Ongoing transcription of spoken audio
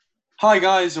Hi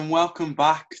guys, and welcome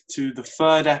back to the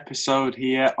third episode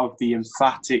here of the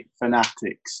Emphatic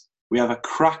Fanatics. We have a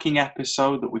cracking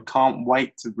episode that we can't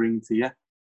wait to bring to you.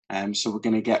 So we're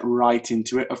going to get right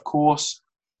into it. Of course,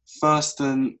 first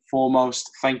and foremost,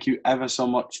 thank you ever so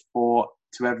much to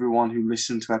everyone who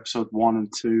listened to episode 1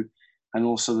 and 2, and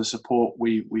also the support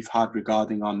we've had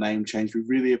regarding our name change. We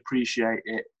really appreciate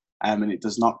it, and it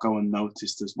does not go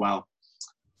unnoticed as well.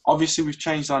 Obviously, we've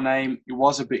changed our name. It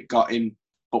was a bit gutting,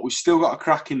 but we've still got a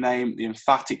cracking name, the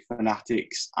Emphatic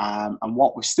Fanatics. And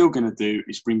what we're still going to do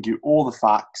is bring you all the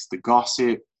facts, the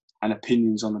gossip, and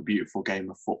opinions on the beautiful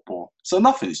game of football. So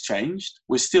nothing's changed.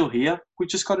 We're still here. We've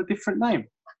just got a different name.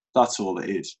 That's all it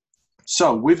is.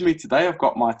 So with me today, I've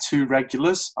got my two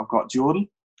regulars. I've got Jordan.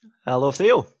 Hello,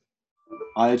 Theo.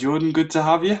 Hi, Jordan. Good to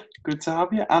have you. Good to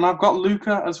have you. And I've got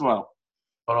Luca as well.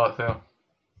 All right, Theo.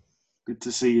 Good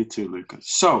to see you too, Luca.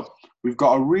 So we've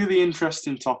got a really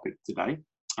interesting topic today.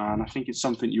 And I think it's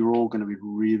something you're all going to be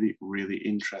really, really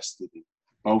interested in.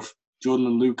 Both Jordan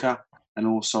and Luca, and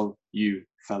also you,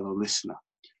 fellow listener.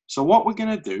 So what we're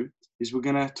going to do is we're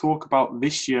going to talk about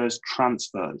this year's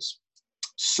transfers.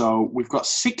 So we've got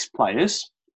 6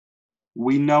 players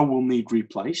we know will need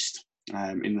replaced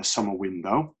in the summer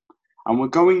window. And we're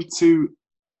going to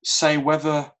say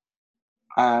whether...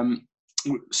 I'll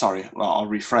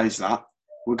rephrase that.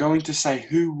 We're going to say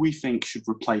who we think should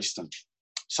replace them.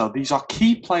 So these are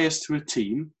key players to a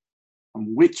team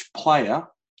and which player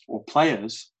or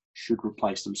players should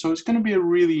replace them. So it's going to be a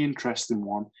really interesting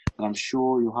one, and I'm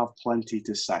sure you'll have plenty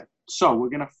to say. So we're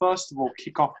going to first of all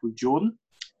kick off with Jordan.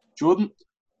 Jordan,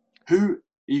 who are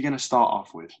you going to start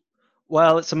off with?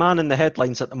 Well, it's a man in the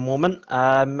headlines at the moment,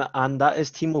 and that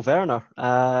is Timo Werner,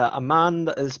 a man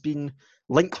that has been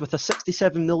linked with a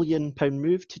 £67 million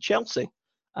move to Chelsea.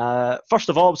 First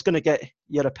of all, I was going to get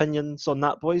your opinions on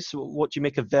that, boys. What do you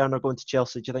make of Werner going to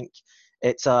Chelsea? Do you think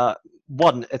it's a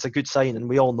good sign, and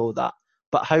we all know that.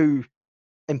 But how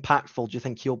impactful do you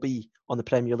think he'll be on the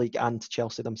Premier League and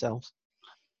Chelsea themselves?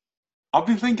 I've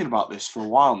been thinking about this for a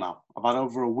while now. I've had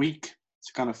over a week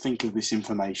to kind of think of this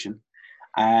information.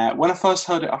 When I first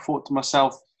heard it, I thought to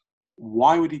myself,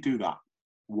 why would he do that?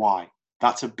 Why?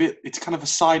 It's kind of a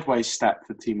sideways step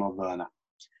for Timo Werner.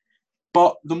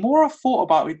 But the more I've thought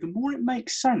about it, the more it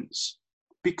makes sense.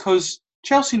 Because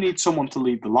Chelsea needs someone to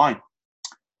lead the line.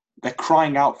 They're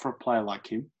crying out for a player like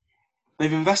him.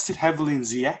 They've invested heavily in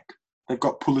Ziyech. They've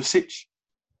got Pulisic.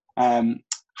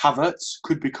 Havertz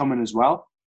could be coming as well.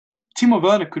 Timo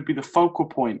Werner could be the focal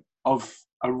point of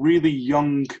a really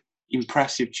young,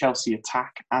 impressive Chelsea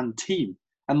attack and team.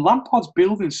 And Lampard's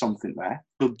building something there.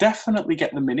 He'll definitely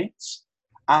get the minutes.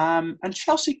 And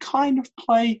Chelsea kind of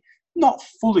play... not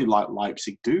fully like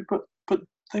Leipzig do, but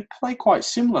they play quite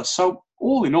similar. So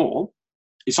all in all,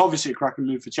 it's obviously a cracking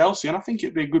move for Chelsea, and I think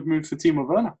it'd be a good move for Timo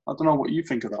Werner. I don't know what you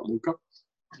think of that, Luca.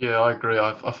 Yeah, I agree.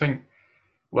 I think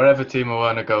wherever Timo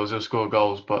Werner goes, he'll score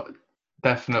goals. But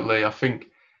definitely, I think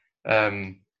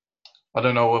I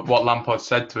don't know what Lampard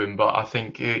said to him, but I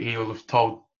think he'll have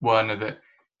told Werner that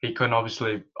he can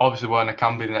obviously Werner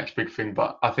can be the next big thing.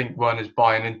 But I think Werner's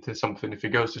buying into something if he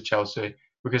goes to Chelsea.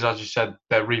 Because, as you said,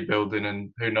 they're rebuilding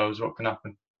and who knows what can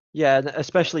happen. Yeah, and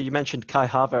especially you mentioned Kai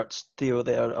Havertz, Theo,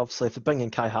 there. Obviously, if they bring in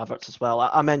Kai Havertz as well.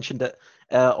 I mentioned it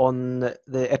on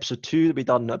the episode 2 that we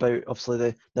done about,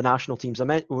 obviously, the national teams.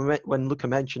 When Luca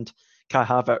mentioned Kai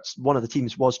Havertz, one of the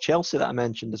teams was Chelsea that I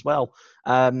mentioned as well.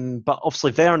 But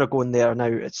obviously, Werner going there now,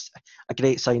 it's a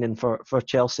great signing for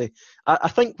Chelsea. I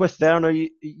think with Werner,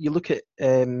 you look at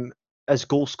his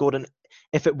goal scoring.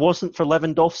 If it wasn't for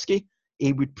Lewandowski,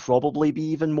 he would probably be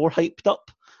even more hyped up.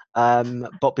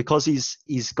 But because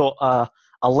he's got a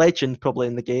legend probably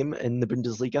in the game in the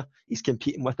Bundesliga, he's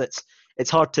competing with it.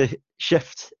 It's hard to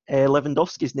shift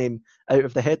Lewandowski's name out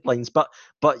of the headlines. But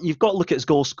you've got to look at his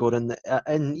goal scoring.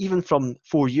 And even from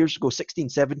 4 years ago,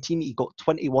 16-17, he got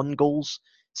 21 goals.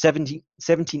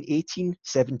 17-18,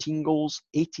 17 goals.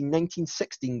 18-19,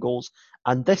 16 goals.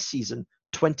 And this season,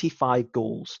 25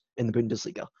 goals in the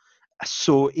Bundesliga.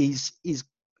 So he's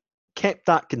kept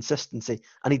that consistency,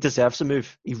 and he deserves a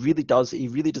move. He really does. He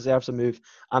really deserves a move.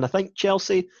 And I think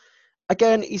Chelsea,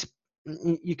 again,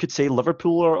 you could say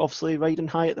Liverpool are obviously riding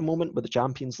high at the moment with the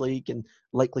Champions League and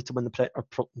likely to win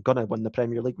gonna win the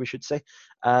Premier League, we should say.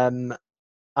 And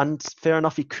fair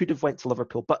enough, he could have went to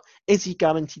Liverpool, but is he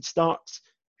guaranteed starts?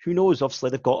 Who knows? Obviously,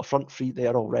 they've got a front three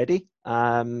there already.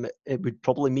 It would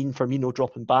probably mean Firmino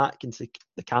dropping back into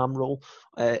the cam role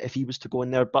if he was to go in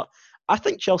there. But I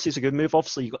think Chelsea's a good move.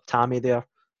 Obviously, you've got Tammy there.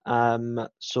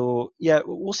 So, yeah,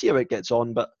 we'll see how it gets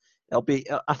on. But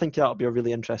I think that'll be a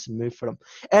really interesting move for him.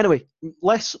 Anyway,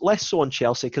 less so on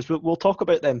Chelsea, because we'll talk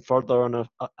about them further on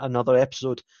another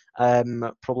episode,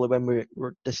 probably when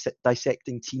we're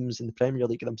dissecting teams in the Premier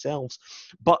League themselves.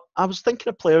 But I was thinking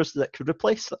of players that could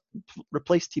replace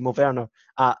Timo Werner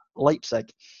at Leipzig.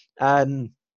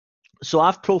 So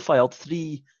I've profiled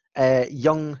 3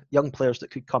 young players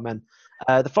that could come in.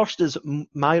 The first is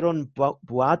Myron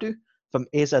Boadu from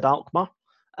AZ Alkmaar.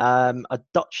 A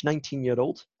Dutch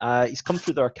 19-year-old. He's come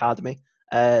through their academy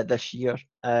this year,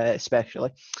 especially.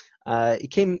 He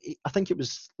came, I think it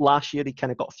was last year, he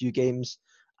kind of got a few games,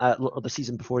 or the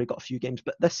season before he got a few games,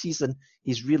 but this season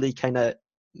he's really kind of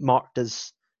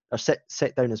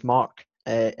set down his mark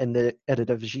in the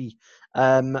Eredivisie.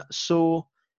 So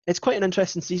it's quite an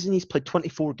interesting season. He's played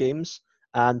 24 games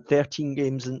and 13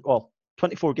 games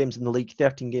 24 games in the league,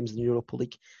 13 games in the Europa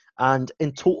League. And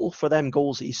in total for them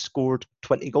goals, he's scored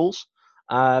 20 goals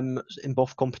in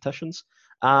both competitions,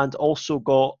 and also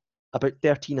got about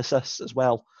 13 assists as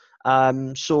well.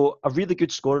 So a really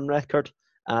good scoring record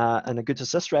and a good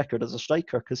assist record as a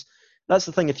striker, because that's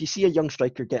the thing. If you see a young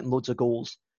striker getting loads of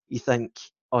goals, you think,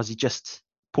 oh, is he just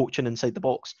poaching inside the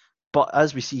box? But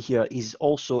as we see here, he's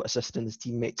also assisting his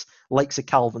teammates, like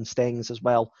Calvin Stengs as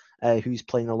well, who's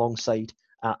playing alongside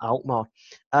Alkmaar.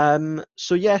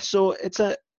 So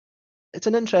it's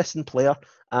an interesting player.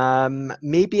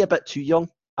 Maybe a bit too young.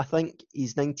 I think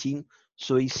he's 19,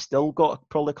 so he's still got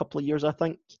probably a couple of years, I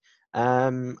think,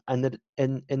 in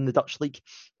the Dutch league.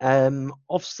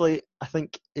 Obviously, I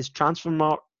think his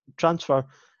transfer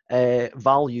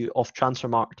value of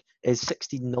Transfermarkt is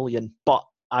 16 million, but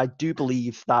I do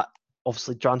believe that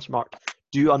obviously Transfermarkt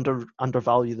do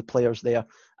undervalue the players there.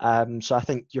 So I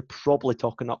think you're probably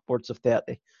talking upwards of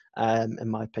 30, in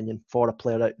my opinion, for a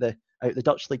player out the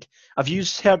Dutch league. Have you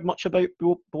heard much about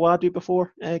Boadu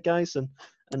before, guys? And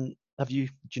do you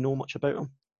know much about him?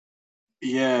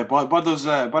 Yeah, Boadu's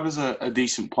a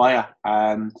decent player.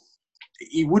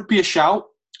 He would be a shout,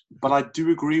 but I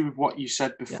do agree with what you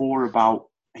said before about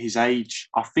his age.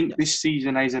 I think this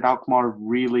season AZ Alkmaar have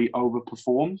really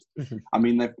overperformed. Mm-hmm. I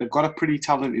mean, they've got a pretty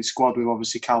talented squad with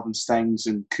obviously Calvin Stengs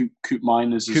and Koop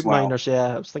Meiners as well. Koop Meiners,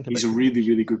 yeah, I was thinking. He's a really,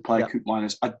 really good player, Koop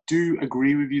Meiners. I do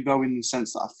agree with you though, in the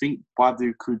sense that I think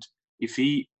Boadu could,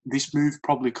 this move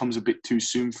probably comes a bit too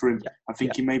soon for him. Yeah. I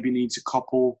think he maybe needs a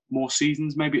couple more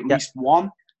seasons, maybe at least one.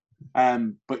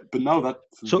 But no,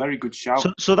 that's a very good shout.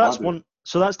 So that's Boadu. One.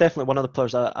 So that's definitely one of the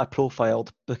players I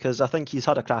profiled, because I think he's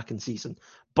had a cracking season.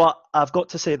 But I've got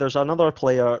to say, there's another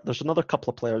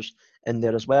couple of players in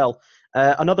there as well.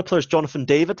 Another player is Jonathan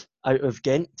David out of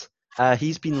Ghent.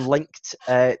 He's been linked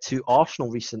to Arsenal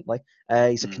recently.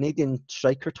 He's a Canadian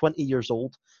striker, 20 years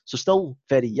old. So still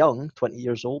very young, 20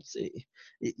 years old.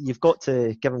 You've got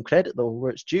to give him credit, though,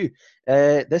 where it's due.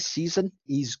 This season,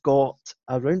 he's got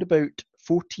around about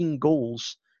 14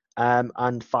 goals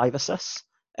and 5 assists.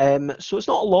 So it's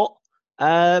not a lot,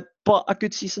 but a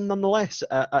good season nonetheless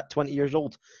at 20 years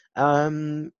old.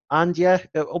 And yeah,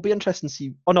 it'll be interesting to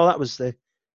see. Oh no, that was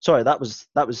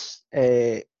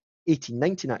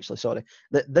 18-19 actually. Sorry,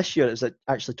 this year is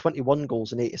actually 21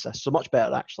 goals and 8 assists, so much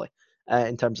better actually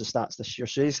in terms of stats this year.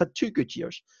 So he's had 2 good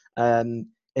years in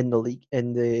the league,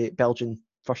 in the Belgian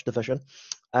First Division.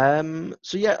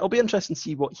 So yeah, it'll be interesting to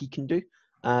see what he can do.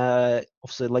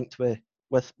 Obviously linked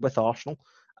with Arsenal.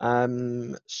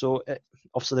 So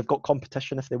obviously they've got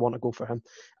competition if they want to go for him.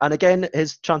 And again,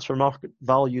 his transfer market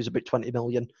value is about 20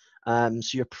 million. So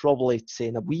you're probably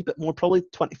saying a wee bit more, probably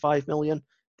 25 million,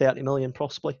 30 million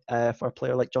possibly for a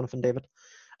player like Jonathan David.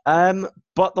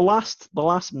 But the last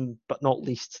but not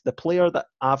least, the player that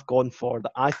I've gone for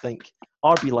that I think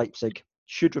RB Leipzig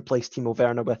should replace Timo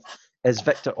Werner with is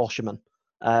Victor Osimhen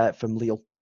from Lille.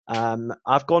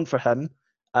 I've gone for him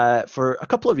for a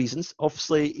couple of reasons.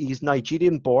 Obviously, he's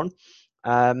Nigerian born.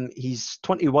 He's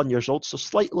 21 years old, so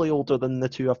slightly older than the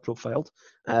 2 I've profiled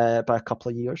by a couple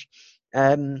of years.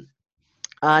 And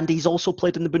he's also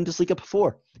played in the Bundesliga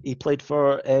before. He played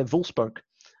for Wolfsburg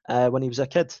when he was a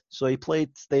kid. So he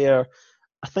played there,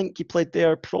 I think he played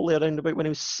there probably around about when he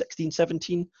was 16,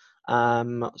 17.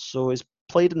 So he's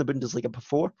played in the Bundesliga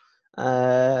before.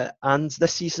 And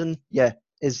this season,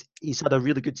 he's had a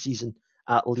really good season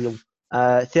at Lille.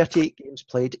 38 games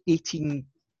played, 18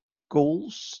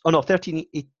 goals.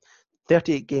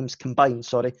 38 games combined,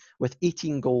 with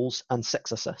 18 goals and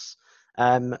 6 assists.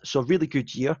 So a really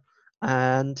good year.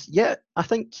 And yeah, I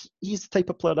think he's the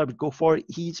type of player I would go for.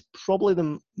 He's probably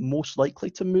the most likely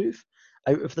to move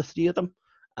out of the 3 of them.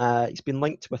 He's been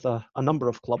linked with a number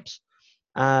of clubs.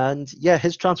 And yeah,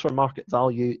 his transfer market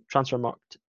value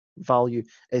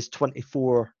is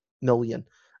 24 million.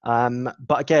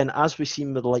 But again, as we've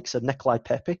seen with the likes of Nikolai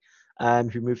Pepe,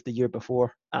 who moved the year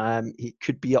before, he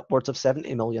could be upwards of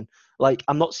 70 million. Like,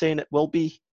 I'm not saying it will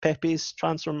be Pepe's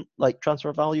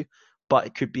transfer value, but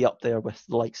it could be up there with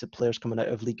the likes of players coming out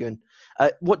of Ligue 1.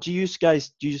 What do you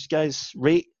guys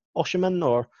rate Osimhen,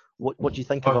 or what do you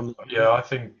think of him? Yeah, I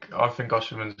think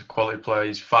Osimhen's a quality player.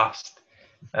 He's fast.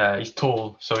 He's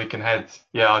tall, so he can head.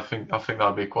 Yeah, I think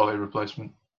that'd be a quality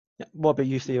replacement. Yeah. What about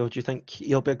you, Theo? Do you think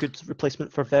he'll be a good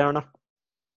replacement for Werner?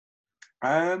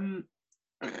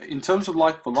 In terms of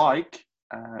like for like,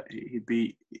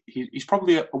 he's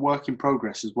probably a work in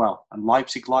progress as well. And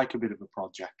Leipzig like a bit of a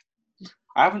project.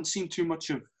 I haven't seen too much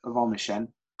of Osimhen,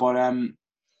 but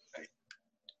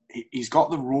he's got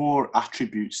the raw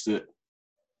attributes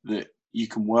that you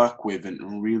can work with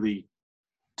and really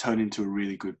turn into a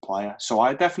really good player. So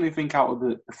I definitely think out of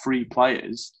the three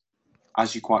players,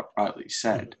 as you quite rightly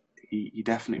said, he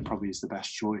definitely probably is the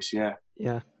best choice. Yeah.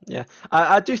 Yeah.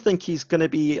 I do think he's going to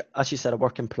be, as you said, a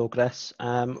work in progress.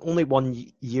 Only 1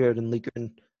 year in Ligue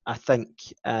 1, I think,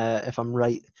 if I'm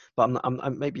right. But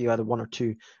I'm maybe either 1 or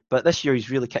 2. But this year he's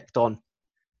really kicked on,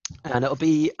 and it'll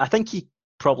be. I think he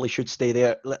probably should stay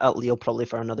there at Lille probably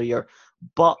for another year.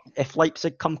 But if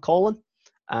Leipzig come calling,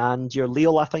 and you're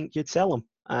Lille, I think you'd sell him.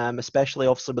 Especially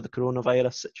obviously with the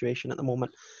coronavirus situation at the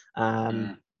moment.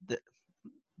 The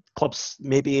clubs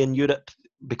maybe in Europe,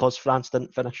 because France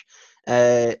didn't finish,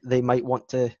 they might want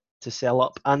to sell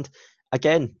up. And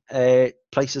again,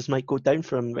 prices might go down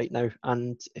for him right now.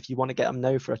 And if you want to get him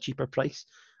now for a cheaper price,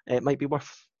 it might be worth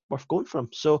going for him.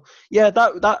 So yeah,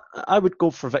 that I would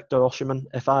go for Victor Osimhen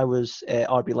if I was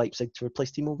RB Leipzig to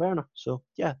replace Timo Werner. So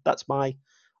yeah, that's my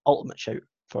ultimate shout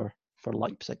for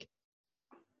Leipzig.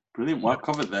 Brilliant work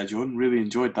covered there, Jordan. Really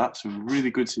enjoyed that. Some really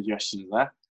good suggestions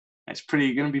there. It's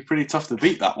going to be pretty tough to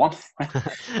beat that one.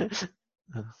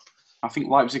 I think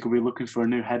Leipzig will be looking for a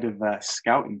new head of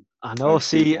scouting. I know.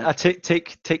 See, I take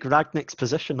Ragnick's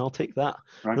position. I'll take that.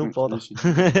 No bother.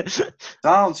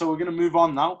 Down. So we're going to move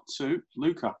on now to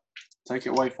Luca. Take it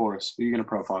away for us. Who are you going to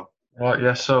profile? Right.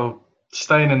 Yeah. So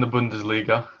staying in the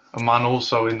Bundesliga, a man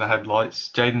also in the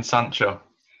headlights, Jadon Sancho.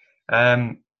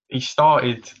 He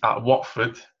started at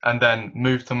Watford and then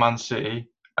moved to Man City.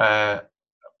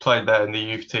 Played there in the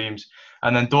youth teams,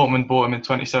 and then Dortmund bought him in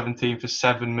 2017 for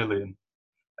 7 million.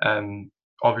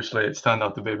 Obviously, it's turned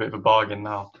out to be a bit of a bargain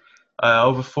now.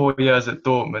 Over 4 years at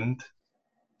Dortmund,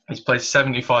 he's played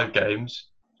 75 games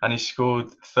and he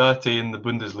scored 30 in the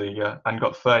Bundesliga and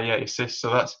got 38 assists.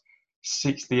 So that's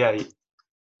 68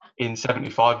 in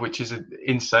 75, which is an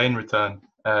insane return,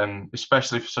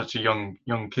 especially for such a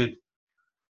young kid.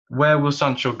 Where will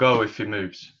Sancho go if he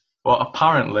moves? Well,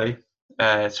 apparently,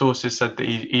 sources said that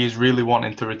he is really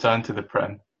wanting to return to the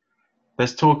Prem.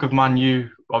 There's talk of Man U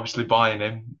obviously buying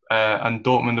him, and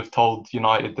Dortmund have told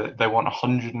United that they want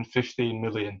 115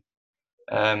 million.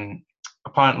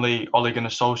 Apparently, Ole Gunnar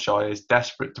Solskjaer is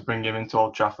desperate to bring him into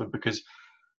Old Trafford because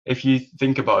if you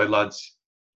think about it, lads,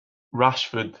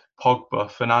 Rashford, Pogba,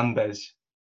 Fernandes,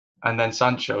 and then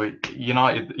Sancho,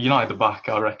 United the back,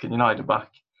 I reckon. United the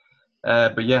back.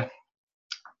 But yeah,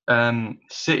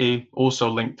 City also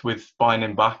linked with buying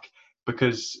him back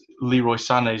because Leroy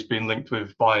Sané has been linked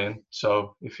with Bayern.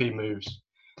 So if he moves,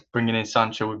 bringing in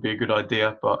Sancho would be a good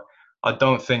idea. But I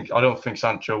don't think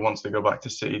Sancho wants to go back to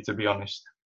City, to be honest.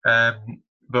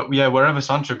 But yeah, wherever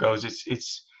Sancho goes,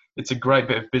 it's a great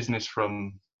bit of business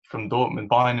from Dortmund,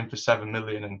 buying him for 7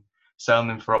 million and selling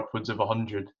him for upwards of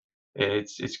 100.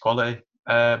 It's quality.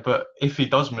 But if he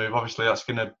does move, obviously that's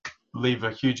going to leave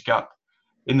a huge gap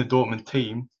in the Dortmund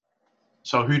team.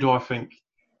 So who do I think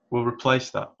will replace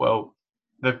that? Well,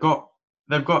 they've got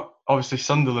obviously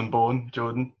Sunderland-born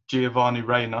Jordan Giovanni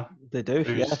Reina. They do,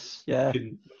 yes, yeah.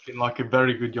 Looking like a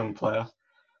very good young player.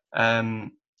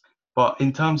 But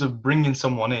in terms of bringing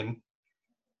someone in,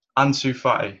 Ansu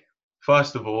Fati.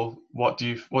 First of all, what do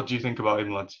you think about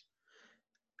him, lads?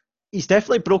 He's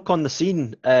definitely broke on the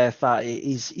scene, Fati.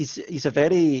 He's a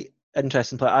very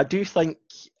interesting player. I do think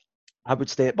I would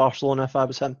stay at Barcelona if I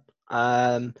was him.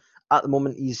 At the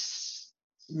moment, he's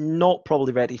not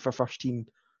probably ready for first team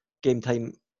game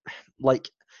time. Like,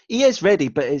 he is ready,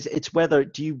 but it's whether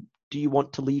do you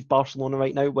want to leave Barcelona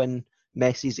right now when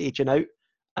Messi's aging out,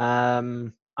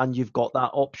 and you've got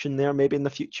that option there maybe in the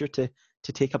future to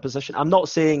take a position. I'm not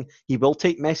saying he will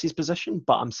take Messi's position,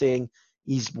 but I'm saying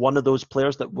he's one of those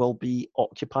players that will be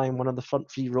occupying one of the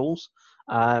front three roles.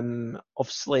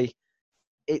 Obviously,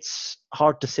 it's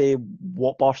hard to say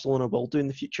what Barcelona will do in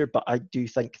the future, but I do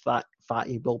think that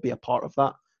Fati will be a part of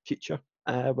that future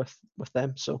with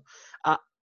them. So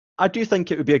I do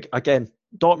think it would be, again,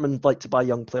 Dortmund like to buy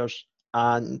young players,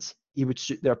 and he would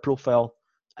suit their profile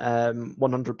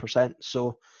 100%.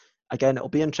 So again, it'll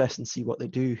be interesting to see what they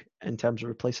do in terms of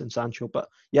replacing Sancho. But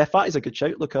yeah, Fatty's a good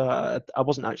shout. Look, I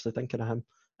wasn't actually thinking of him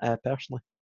personally.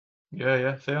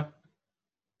 Yeah, Theo.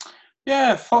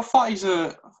 Yeah, Fatty's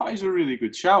a really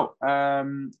good shout. I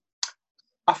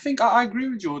think I agree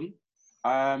with Jordan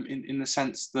in the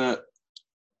sense that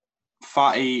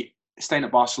Fatty staying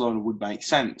at Barcelona would make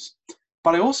sense.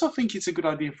 But I also think it's a good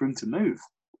idea for him to move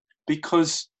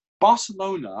because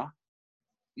Barcelona,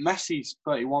 Messi's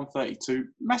 31, 32.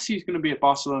 Messi's going to be at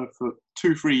Barcelona for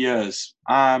 2-3 years.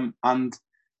 And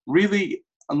really,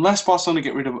 unless Barcelona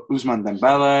get rid of Ousmane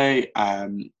Dembele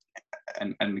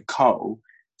and co,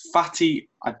 Fatty,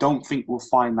 I don't think will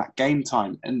find that game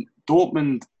time. And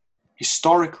Dortmund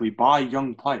historically buy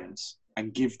young players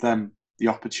and give them the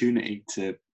opportunity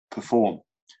to perform,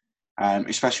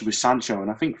 especially with Sancho. And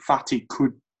I think Fatty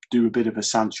could do a bit of a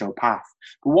Sancho path.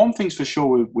 But one thing's for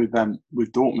sure with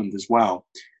Dortmund as well,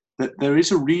 that there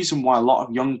is a reason why a lot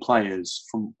of young players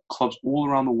from clubs all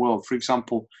around the world, for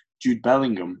example, Jude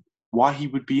Bellingham, why he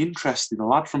would be interested, a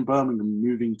lad from Birmingham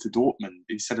moving to Dortmund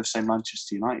instead of, say,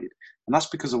 Manchester United. And that's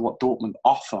because of what Dortmund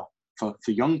offer for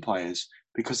young players,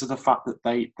 because of the fact that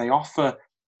they offer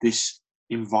this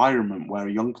environment where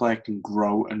a young player can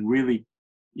grow and really,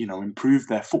 improve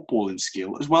their footballing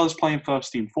skill as well as playing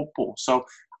first-team football. So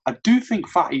I do think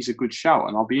Fatty's a good shout,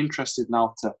 and I'll be interested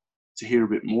now to hear a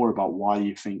bit more about why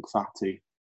you think Fatty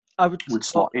would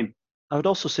slot in. I would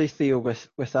also say, Theo, with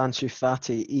Ansu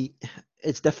Fati,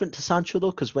 it's different to Sancho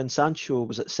though, because when Sancho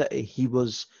was at City, he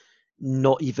was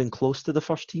not even close to the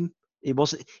first team. He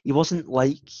wasn't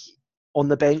like on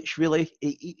the bench really.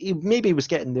 He maybe was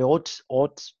getting the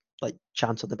odd like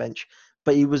chance on the bench,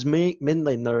 but he was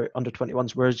mainly in their under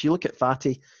 21s. Whereas you look at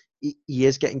Fati, he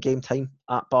is getting game time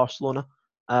at Barcelona.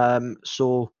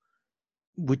 So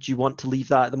would you want to leave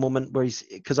that at the moment where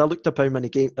because I looked up how many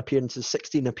game appearances,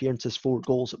 16 appearances, 4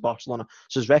 goals at Barcelona.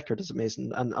 So his record is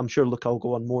amazing. And I'm sure Luke will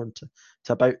go on more into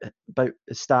about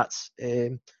his stats.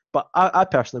 But I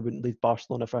personally wouldn't leave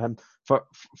Barcelona for him,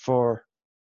 for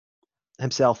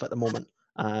himself at the moment.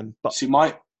 But see,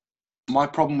 my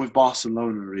problem with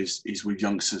Barcelona is with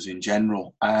youngsters in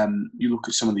general. You look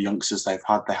at some of the youngsters they've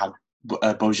had. They had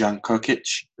Bojan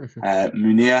Krkic,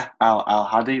 Munir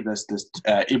Al-Hadi, there's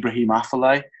Ibrahim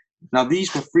Afellay. Now,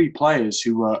 these were 3 players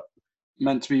who were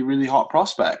meant to be really hot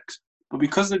prospects, but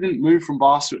because they didn't move from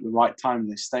Barca at the right time,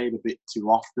 they stayed a bit too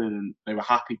often, and they were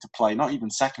happy to play not even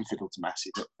second fiddle to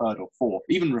Messi, but third or fourth.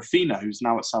 Even Rafinha, who's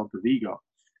now at Celta Vigo,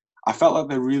 I felt like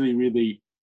they really, really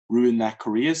ruined their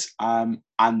careers. And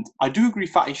I do agree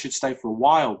Fatty should stay for a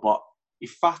while, but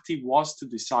if Fatty was to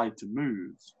decide to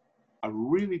move, I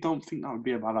really don't think that would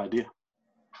be a bad idea.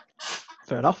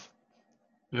 Fair enough.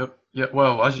 Yep.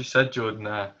 Well, as you said,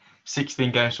 Jordan,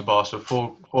 16 games for Barca,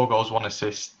 4 goals, 1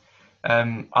 assist.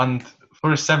 And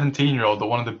for a 17-year-old at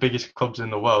one of the biggest clubs in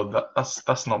the world,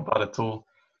 that's not bad at all.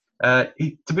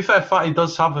 To be fair, Fatty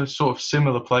does have a sort of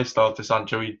similar play style to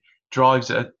Sancho. He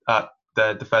drives at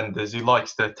the defenders. He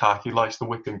likes to attack. He likes to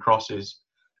whip in crosses.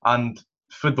 And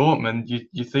for Dortmund,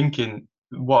 you're thinking,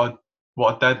 what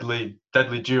a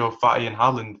deadly duo, Fatty and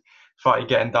Haaland. Fatty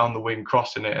getting down the wing,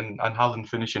 crossing it, and Haaland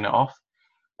finishing it off.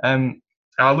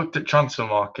 I looked at Transfer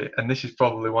Market, and this is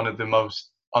probably one of the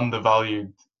most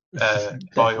undervalued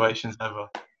valuations ever.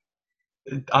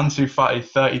 Ansu Fati,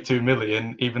 32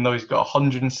 million, even though he's got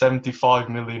 175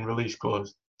 million release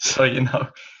clause. So you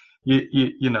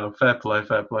know, fair play.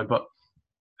 But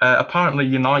apparently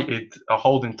United are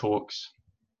holding talks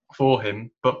for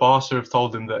him, but Barca have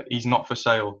told him that he's not for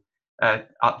sale at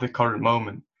the current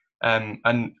moment. And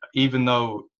even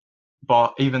though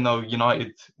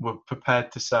United were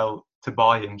prepared to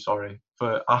buy him,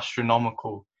 for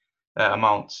astronomical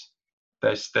amounts,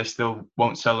 they still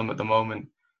won't sell him at the moment.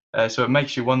 So it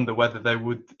makes you wonder whether they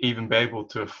would even be able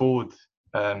to afford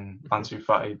Ansu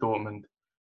Fati, Dortmund.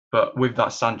 But with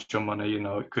that Sancho money, you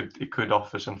know, it could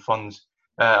offer some funds,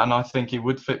 and I think he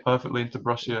would fit perfectly into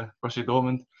Borussia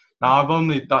Dortmund. Now,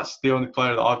 that's the only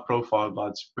player that I've profiled,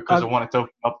 lads, because I wanted to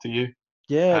open up to you.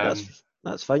 Yeah,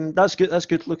 that's fine. That's good. That's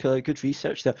good. Look, good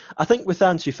research there. I think with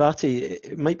Ansu Fati,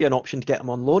 it might be an option to get him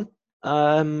on loan.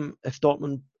 If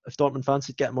Dortmund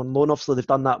fancied get him on loan, obviously they've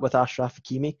done that with Ashraf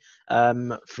Hakimi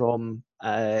from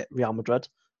Real Madrid.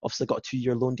 Obviously got a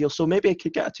 2-year loan deal, so maybe I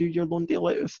could get a 2-year loan deal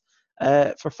out of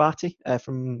for Fati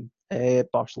from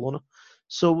Barcelona.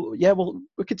 So yeah, well,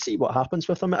 we could see what happens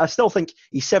with him. I still think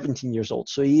he's 17 years old,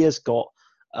 so he has got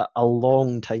a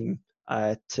long time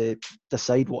to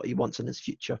decide what he wants in his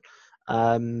future.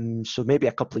 So maybe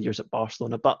a couple of years at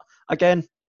Barcelona. But again,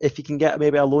 if you can get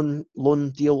maybe a loan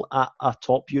deal at a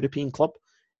top European club,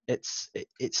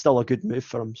 it's still a good move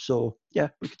for him. So yeah,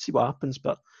 we could see what happens.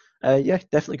 But yeah,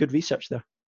 definitely good research there.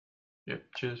 Yeah,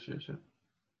 cheers.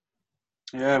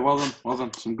 Yeah, well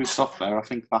done. Some good stuff there. I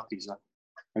think Fatty's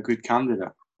a good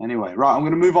candidate. Anyway, right, I'm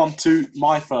going to move on to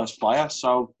my first player.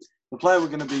 So the player we're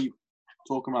going to be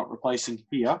talking about replacing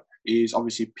here is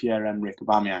obviously Pierre-Emerick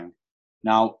Aubameyang.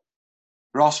 Now,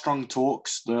 there are strong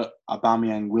talks that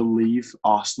Aubameyang will leave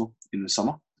Arsenal in the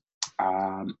summer.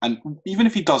 And even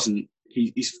if he doesn't,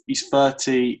 he's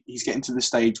 30. He's getting to the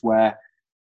stage where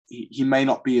he may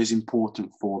not be as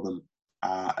important for them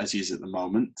as he is at the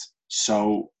moment.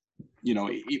 So,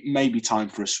 it may be time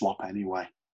for a swap anyway.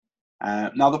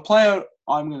 Now, the player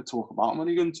I'm going to talk about, I'm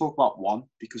only going to talk about one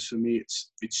because for me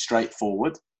it's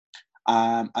straightforward.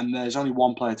 And there's only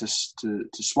one player to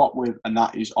swap with, and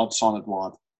that is Odsonne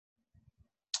Edouard.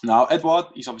 Now, Edouard,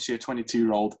 he's obviously a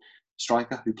 22-year-old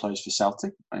striker who plays for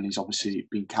Celtic, and he's obviously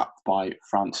been capped by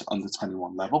France under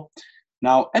 21 level.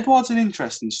 Now, Edouard's an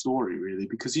interesting story, really,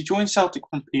 because he joined Celtic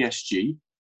from PSG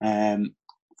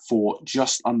for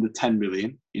just under 10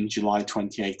 million in July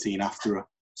 2018 after a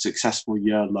successful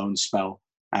year loan spell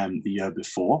the year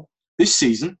before. This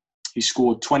season, he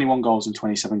scored 21 goals in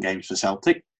 27 games for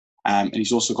Celtic, and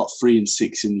he's also got 3 and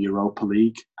 6 in the Europa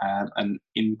League, and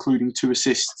including 2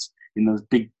 assists in those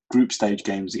big group stage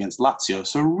games against Lazio.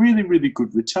 So a really, really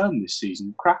good return this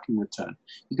season, cracking return.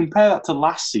 You compare that to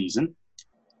last season,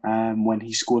 when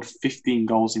he scored 15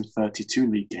 goals in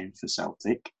 32 league games for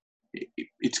Celtic.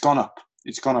 It's gone up.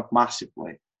 It's gone up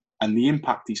massively. And the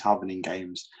impact he's having in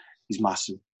games is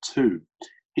massive too.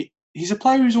 He's a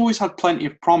player who's always had plenty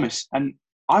of promise, and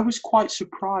I was quite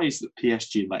surprised that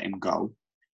PSG let him go.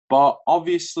 But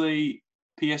obviously,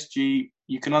 PSG,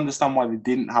 you can understand why they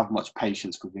didn't have much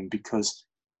patience with him, because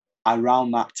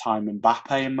around that time,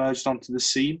 Mbappe emerged onto the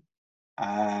scene,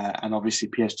 and obviously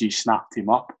PSG snapped him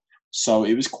up. So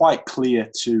it was quite clear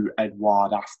to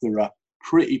Edouard, after a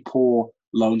pretty poor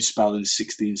loan spell in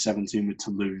 16-17 with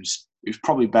Toulouse, it was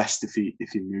probably best if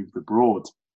he moved abroad.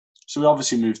 So he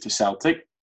obviously moved to Celtic,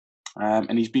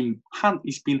 and he's been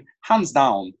hands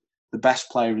down the best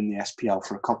player in the SPL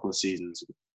for a couple of seasons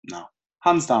now.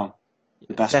 Hands down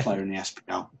the best player in the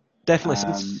SPL. Definitely,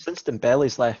 since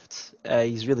Dembele's left,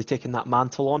 he's really taken that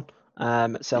mantle on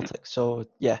at Celtic. So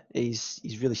yeah, he's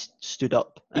really stood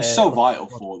up. He's so vital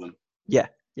for them. Yeah.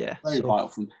 Very vital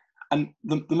for them. And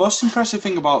the most impressive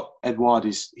thing about Edouard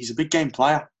is he's a big game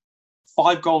player.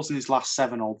 5 goals in his last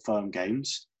 7 Old Firm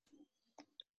games.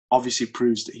 Obviously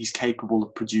proves that he's capable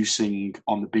of producing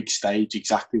on the big stage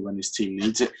exactly when his team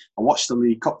needs it. I watched the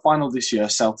League Cup final this year,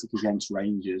 Celtic against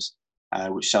Rangers,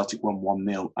 which Celtic won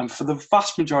 1-0. And for the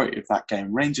vast majority of that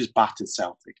game, Rangers battered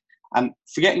Celtic. And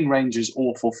forgetting Rangers'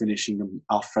 awful finishing and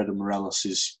Alfredo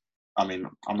Morelos I'm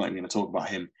not even going to talk about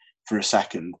him for a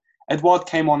second. Edouard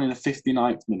came on in the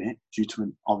 59th minute due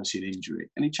to obviously an injury,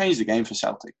 and he changed the game for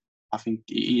Celtic. I think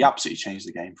he absolutely changed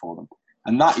the game for them.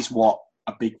 And that is what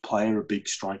a big player, a big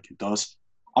striker does.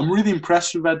 I'm really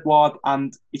impressed with Edouard,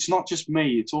 and it's not just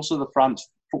me, it's also the France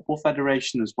Football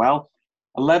Federation as well.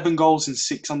 11 goals in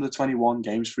 6 under-21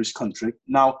 games for his country.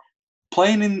 Now,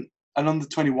 playing in an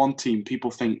under-21 team,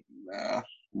 people think,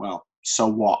 well, so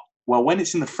what? Well, when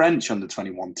it's in the French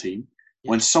under-21 team,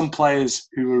 when some players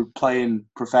who are playing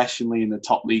professionally in the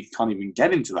top league can't even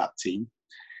get into that team,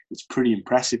 it's pretty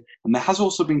impressive. And there has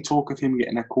also been talk of him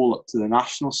getting a call up to the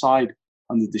national side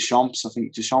under Deschamps. I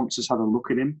think Deschamps has had a look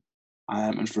at him.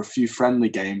 And for a few friendly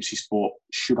games, he's thought,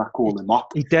 should I call him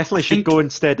up? He definitely should go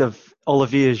instead of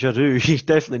Olivier Giroud. He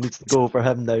definitely needs to go over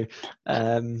him now.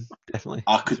 Definitely.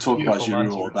 I could talk about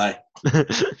Giroud all day.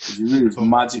 Giroud is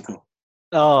magical.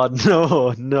 Oh,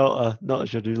 no, not a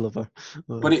Giroud lover.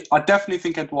 But I definitely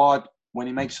think Edouard, when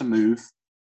he makes a move,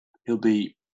 he'll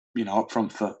be, up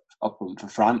front for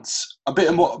France. A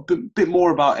bit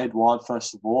more about Edouard,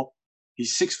 first of all.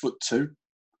 He's 6'2".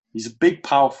 He's a big,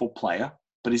 powerful player,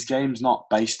 but his game's not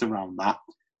based around that.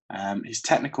 His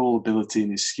technical ability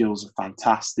and his skills are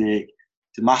fantastic.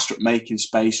 He's a master at making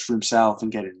space for himself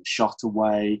and getting the shot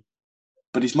away.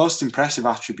 But his most impressive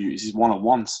attribute is his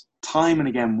one-on-ones. Time and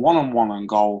again, one-on-one on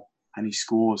goal, and he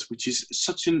scores, which is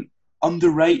such an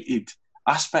underrated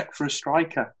aspect for a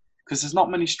striker, because there's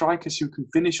not many strikers who can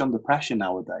finish under pressure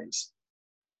nowadays.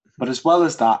 But as well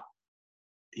as that,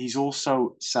 he's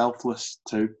also selfless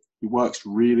too. He works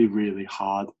really, really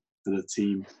hard for the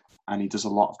team, and he does a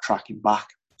lot of tracking back.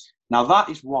 Now, that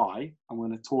is why I'm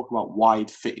going to talk about why he'd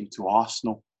fit into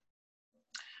Arsenal.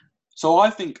 So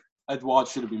I think Edouard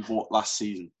should have been bought last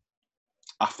season.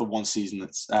 After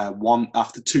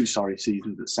two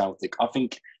seasons at Celtic. I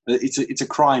think that it's a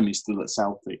crime he's still at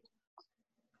Celtic.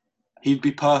 He'd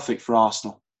be perfect for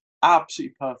Arsenal.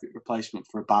 absolutely perfect replacement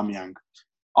for Aubameyang.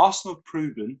 Arsenal have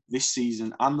proven this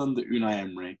season and under Unai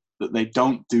Emery that they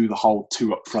don't do the whole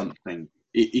two up front thing.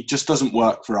 It just doesn't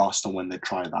work for Arsenal when they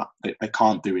try that. They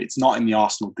can't do it. It's not in the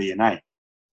Arsenal DNA.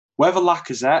 Whether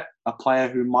Lacazette, a player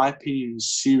who, in my opinion, has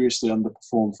seriously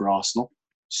underperformed for Arsenal,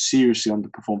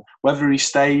 whether he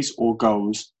stays or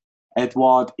goes,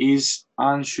 Edouard is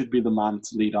and should be the man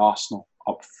to lead Arsenal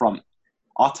up front.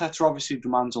 Arteta obviously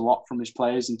demands a lot from his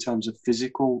players in terms of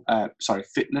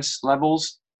fitness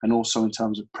levels and also in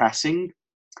terms of pressing.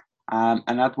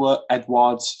 And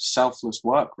Edouard's selfless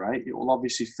work rate, it will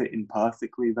obviously fit in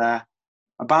perfectly there.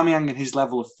 Aubameyang and his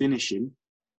level of finishing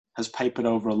has papered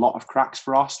over a lot of cracks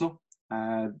for Arsenal.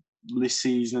 This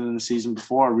season and the season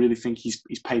before, I really think he's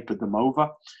papered them over.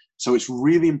 So it's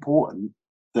really important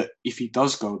that if he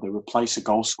does go, they replace a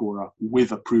goal scorer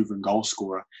with a proven goal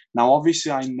scorer. Now,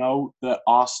 obviously, I know that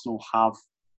Arsenal have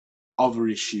other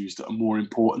issues that are more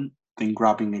important than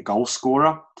grabbing a goal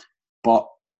scorer, but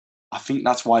I think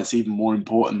that's why it's even more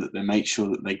important that they make sure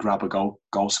that they grab a goal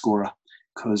scorer.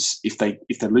 Because if they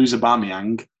lose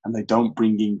Aubameyang and they don't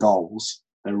bring in goals,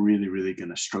 they're really, really going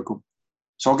to struggle.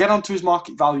 So I'll get onto his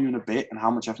market value in a bit and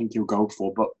how much I think he'll go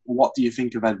for. But what do you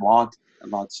think of Edouard,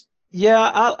 lads?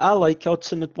 Yeah, I like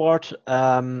Hudson-Odoi.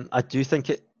 I do think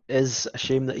it is a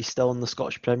shame that he's still in the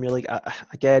Scottish Premier League. I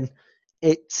don't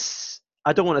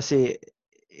want to say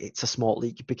it's a small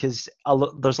league because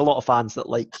there's a lot of fans that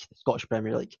like the Scottish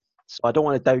Premier League. So I don't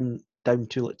want to down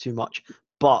too much.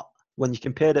 But when you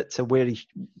compare it to where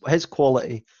his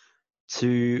quality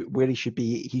to where he should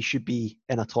be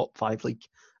in a top 5 league.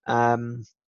 I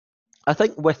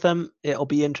think with him, it'll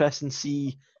be interesting to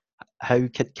see how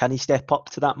can he step up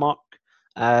to that mark.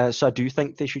 So I do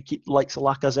think they should keep the likes of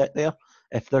Lacazette there.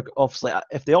 If they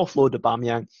offload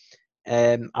Aubameyang,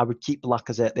 I would keep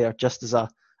Lacazette there just as a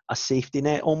safety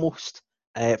net almost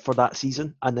for that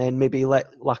season, and then maybe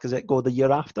let Lacazette go the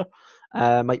year after.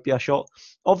 Might be a shot.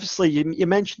 Obviously, you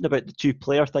mentioned about the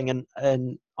 2-player thing,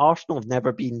 and Arsenal have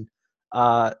never been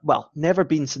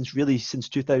since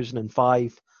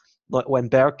 2005, like when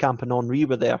Bergkamp and Henry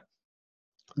were there.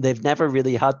 They've never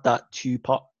really had that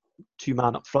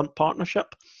two-man up front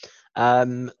partnership.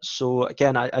 So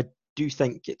again, I do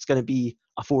think it's going to be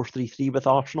a 4-3-3 with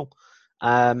Arsenal.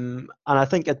 And I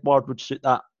think Edouard would suit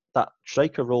that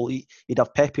striker role. He'd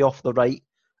have Pepe off the right.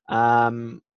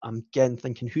 I'm again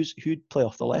thinking who'd play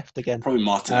off the left again? Probably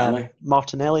Martinelli.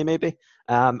 Martinelli maybe.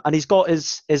 And he's got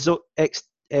his ex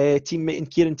teammate in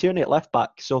Kieran Tierney at left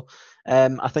back. So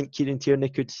I think Kieran Tierney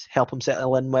could help him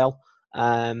settle in well.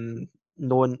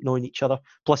 Knowing each other.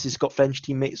 Plus, he's got French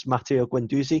teammates Matteo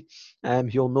Guendouzi,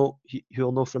 who'll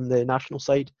know from the national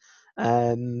side.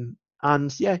 And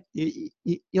yeah,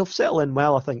 he'll settle in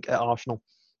well, I think, at Arsenal.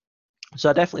 So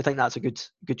I definitely think that's a good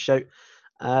shout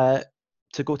to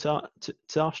go to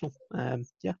Arsenal.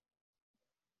 Yeah,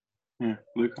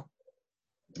 Luca.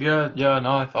 Yeah,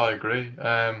 no, I agree.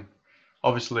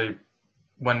 Obviously,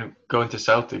 when going to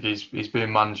Celtic, he's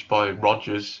being managed by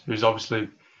Rodgers, who's obviously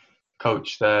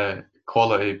coached their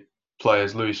quality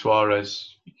players, Luis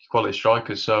Suarez, quality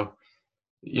strikers. So,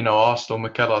 Arsenal,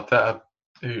 Mikel Arteta,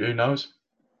 who knows?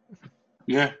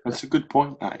 Yeah, that's a good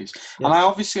point, that is. Yeah. And I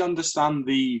obviously understand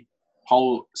the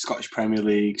whole Scottish Premier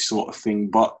League sort of thing,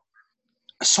 but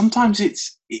sometimes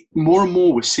more and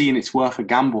more we're seeing it's worth a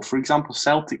gamble. For example,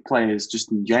 Celtic players,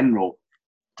 just in general,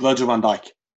 Virgil van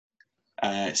Dijk,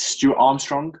 Stuart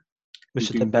Armstrong, who's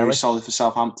been very solid for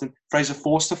Southampton. Fraser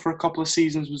Forster for a couple of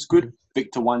seasons was good.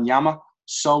 Victor Wanyama.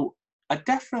 So I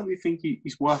definitely think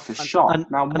he's worth a shot.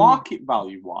 Now, market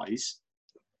value-wise,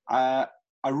 I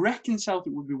reckon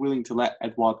Celtic would be willing to let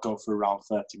Edouard go for around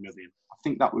 30 million. I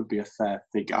think that would be a fair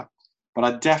figure. But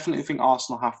I definitely think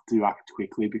Arsenal have to act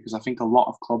quickly because I think a lot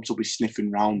of clubs will be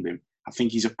sniffing around him. I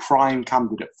think he's a prime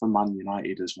candidate for Man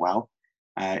United as well,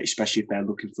 especially if they're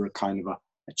looking for a kind of a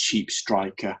cheaper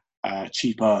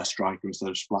striker instead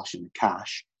of splashing the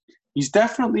cash. He's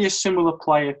definitely a similar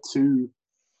player to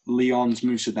Lyon's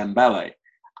Moussa Dembele,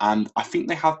 and I think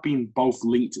they have been both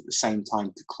linked at the same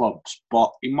time to clubs.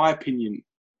 But in my opinion,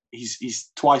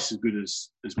 he's twice as good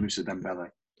as Moussa Dembele.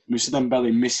 Moussa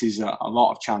Dembele misses a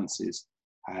lot of chances.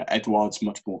 Edouard's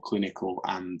much more clinical,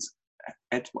 and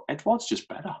Edouard's just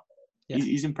better. Yeah.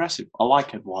 He's impressive. I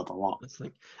like Edouard a lot.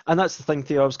 And that's the thing,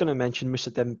 Theo. I was going to mention Moussa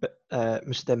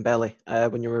Dembele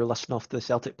when you were listing off the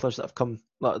Celtic players that have come,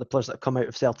 the players that have come out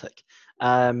of Celtic.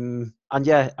 And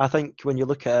yeah, I think when you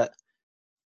look at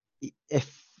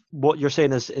if what you're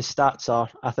saying is his stats are,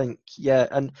 I think, yeah,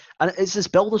 and it's his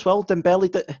build as well.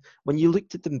 Dembele, when you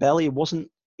looked at Dembele,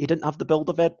 he didn't have the build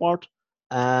of Edouard.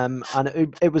 And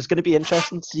it was going to be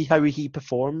interesting to see how he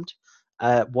performed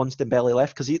once Dembele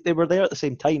left, because they were there at the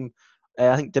same time.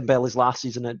 I think Dembele's last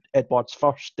season and Edouard's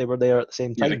first, they were there at the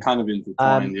same Yeah, time. they're kind of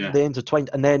intertwined, yeah. They intertwined,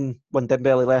 and then when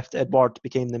Dembele left, Edouard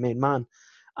became the main man.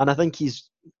 And I think he's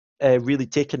really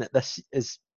taken it. This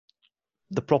is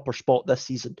the proper spot this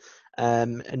season,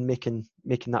 and making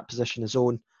that position his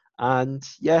own. And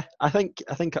yeah, I think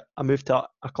a move to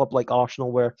a club like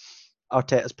Arsenal, where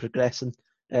Arteta's progressing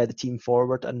the team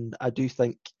forward, and I do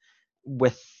think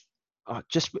with I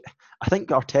think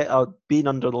Arteta being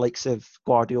under the likes of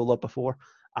Guardiola before,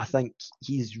 I think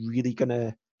he's really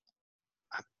gonna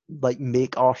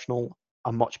make Arsenal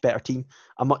a much better team,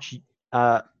 a much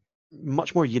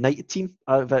more united team,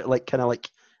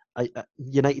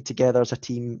 united together as a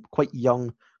team, quite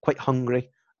young, quite hungry,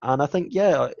 and I think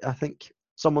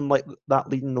someone like that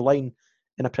leading the line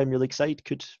in a Premier League side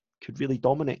could really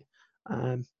dominate.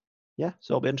 So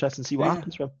it'll be interesting to see what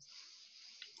happens from him.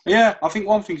 Yeah, I think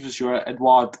one thing for sure,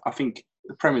 Edouard, I think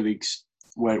the Premier League's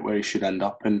where he should end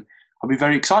up, and I'll be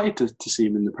very excited to see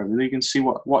him in the Premier League and see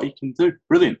what he can do.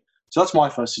 Brilliant. So that's my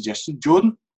first suggestion.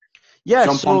 Jordan? Yeah,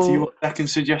 Jump onto your second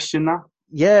suggestion now.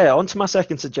 Yeah, on to my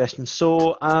second suggestion.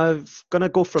 So I'm going to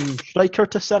go from striker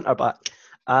to centre-back.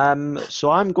 So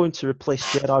I'm going to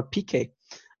replace Gerard Piqué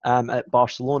at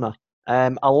Barcelona.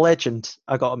 A legend,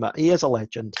 I got him. He is a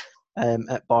legend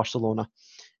at Barcelona.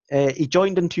 He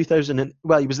joined in 2000.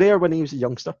 He was there when he was a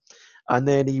youngster, and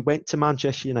then he went to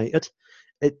Manchester United.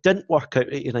 It didn't work out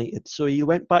at United, so he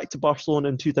went back to Barcelona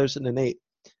in 2008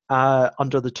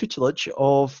 under the tutelage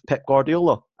of Pep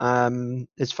Guardiola,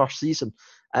 his first season.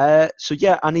 And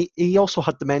he also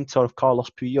had the mentor of Carlos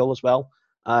Puyol as well,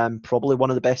 probably one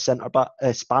of the best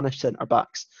Spanish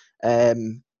centre-backs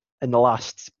in the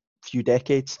last few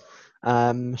decades.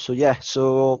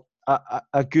 So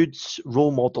a good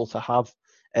role model to have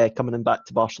coming in back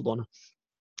to Barcelona.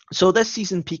 So this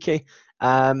season, Piqué,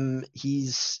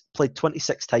 he's played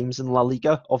 26 times in La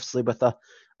Liga, obviously with a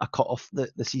cut-off,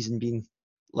 the season being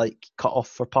cut off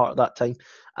for part of that time,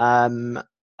 and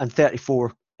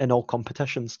 34 in all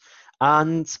competitions.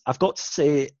 And I've got to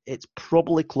say, it's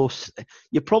probably close.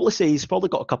 You'd probably say he's probably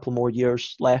got a couple more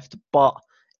years left, but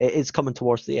it is coming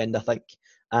towards the end, I think,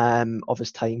 of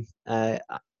his time at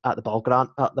the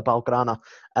Blaugrana.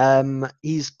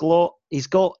 He's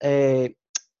got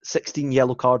 16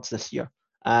 yellow cards this year.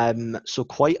 So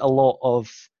quite a lot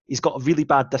of. He's got a really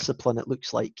bad discipline, it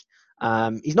looks like.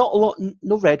 He's not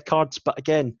no red cards, but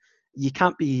again, you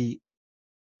can't be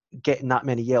getting that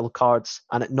many yellow cards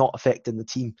and it not affecting the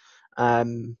team,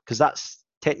 because that's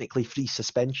technically 3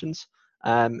 suspensions.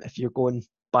 If you're going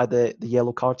by the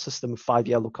yellow card system of 5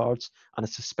 yellow cards and a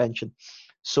suspension.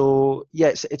 So yeah,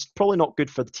 it's probably not good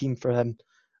for the team for him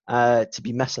to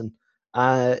be missing.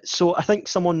 So I think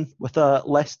someone with a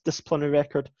less disciplinary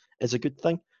record is a good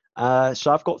thing.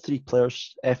 So I've got 3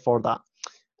 players for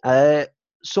that.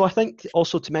 So I think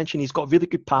also to mention, he's got a really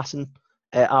good passing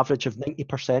average of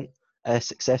 90%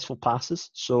 successful passes.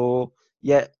 So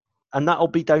yeah, and that'll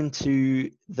be down to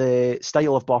the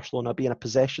style of Barcelona being a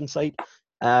possession side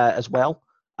as well.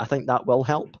 I think that will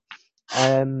help,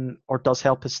 or does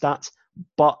help his stats.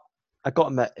 But I got to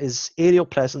admit, his aerial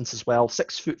presence as well,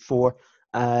 6'4",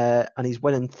 and he's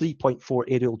winning 3.4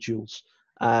 aerial duels,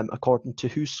 according to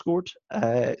Who Scored.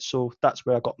 So that's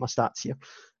where I got my stats here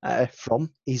from.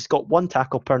 He's got 1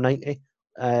 tackle per 90,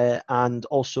 and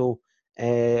also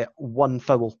 1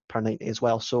 foul per 90 as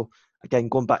well. So again,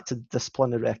 going back to the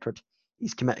disciplinary record,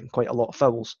 he's committing quite a lot of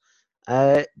fouls.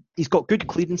 He's got good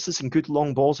clearances and good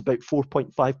long balls, about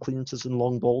 4.5 clearances and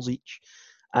long balls each.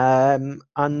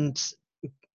 And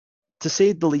to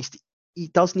say the least, he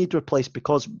does need to replace,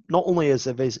 because not only is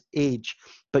of his age,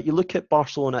 but you look at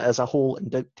Barcelona as a whole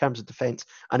in terms of defence,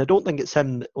 and I don't think it's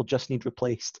him that will just need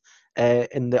replaced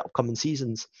in the upcoming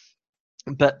seasons.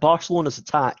 But Barcelona's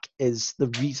attack is the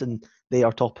reason they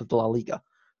are top of the La Liga.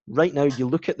 Right now, you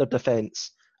look at their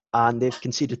defence, and they've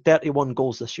conceded 31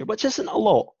 goals this year, which isn't a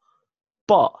lot.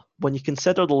 But when you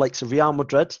consider the likes of Real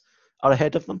Madrid are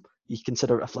ahead of them, you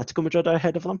consider Atletico Madrid are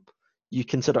ahead of them, you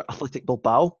consider Athletic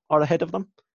Bilbao are ahead of them,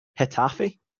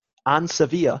 Getafe and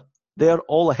Sevilla, they're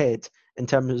all ahead in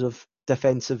terms of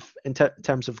defensive, in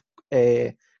terms of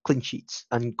clean sheets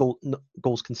and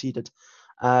goals conceded,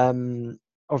 not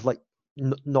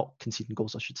conceding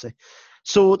goals, I should say.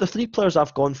 So the 3 players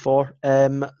I've gone for,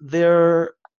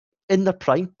 they're in their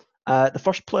prime. The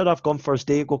first player I've gone for is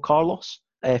Diego Carlos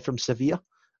from Sevilla.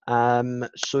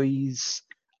 So he's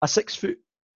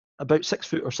about 6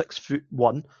 foot or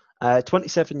 6'1",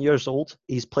 27 years old.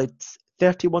 He's played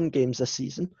 31 games this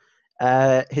season.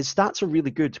 His stats are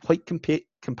really good, quite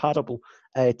comparable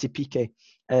to Piqué.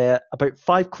 About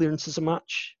 5 clearances a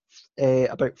match,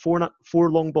 about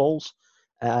four long balls,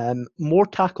 more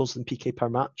tackles than PK per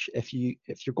match if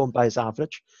you're going by his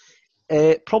average.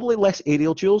 Probably less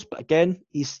aerial duels, but again,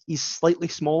 he's slightly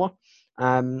smaller,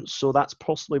 so that's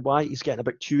possibly why he's getting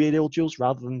about 2 aerial duels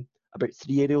rather than about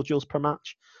 3 aerial duels per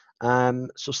match.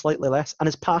 So slightly less, and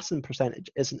his passing percentage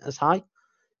isn't as high.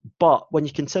 But when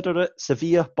you consider it,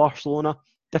 Sevilla, Barcelona,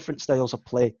 different styles of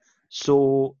play.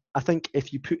 So I think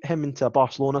if you put him into a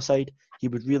Barcelona side, he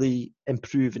would really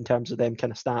improve in terms of them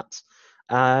kind of stats.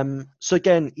 So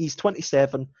again, he's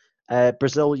 27,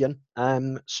 Brazilian.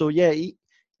 So yeah,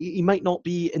 he might not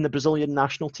be in the Brazilian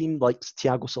national team like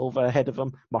Thiago Silva ahead of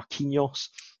him, Marquinhos,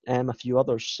 a few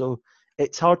others. So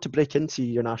it's hard to break into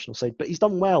your national side, but he's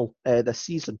done well this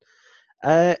season.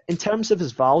 In terms of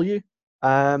his value,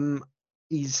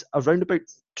 he's around about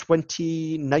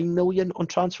 29 million on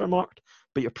Transfermarkt,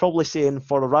 but you're probably saying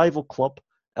for a rival club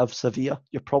of Sevilla,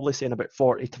 you're probably saying about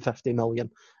 40 to 50 million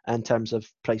in terms of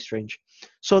price range.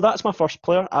 So that's my first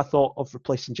player I thought of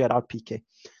replacing Gerard Piqué.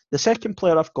 The second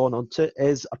player I've gone on to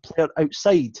is a player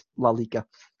outside La Liga,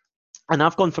 and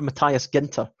I've gone for Matthias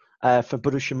Ginter for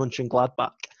Borussia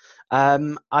Mönchengladbach.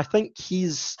 I think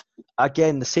he's,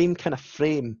 again, the same kind of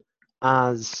frame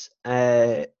as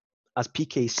Piqué,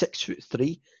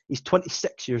 6'3". He's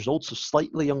 26 years old, so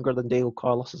slightly younger than Diego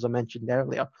Carlos, as I mentioned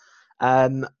earlier.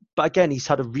 But again, he's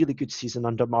had a really good season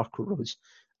under Marco Rose.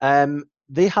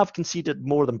 They have conceded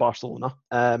more than Barcelona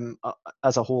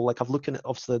as a whole. Like, I've looking at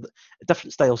obviously the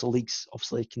different styles of leagues,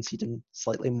 obviously conceding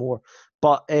slightly more.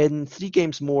 But in 3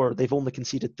 games more, they've only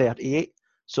conceded 38.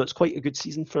 So it's quite a good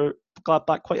season for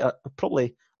Gladbach,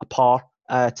 probably a par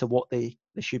to what they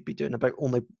should be doing, about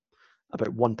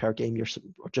 1 per game,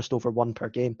 or just over 1 per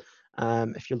game,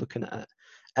 if you're looking at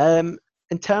it.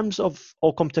 In terms of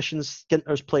all competitions,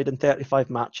 Ginter's played in 35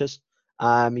 matches.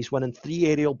 He's winning 3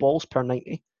 aerial balls per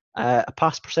 90, a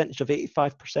pass percentage of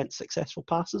 85% successful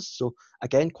passes, so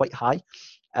again, quite high.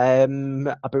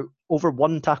 About over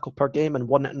 1 tackle per game and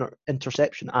 1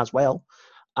 interception as well.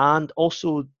 And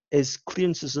also his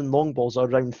clearances and long balls are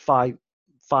around 5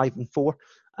 and 4,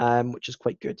 which is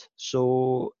quite good.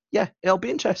 So yeah, it'll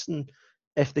be interesting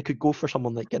if they could go for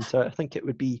someone like Ginter. I think it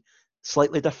would be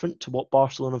slightly different to what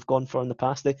Barcelona have gone for in the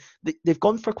past. They've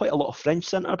gone for quite a lot of French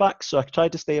centre-backs, so I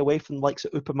tried to stay away from the likes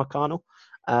of Upamecano,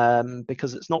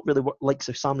 because it's not really what likes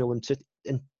of Samuel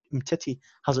Umtiti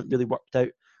hasn't really worked out.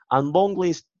 And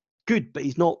Longley's good, but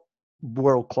he's not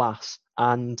world-class,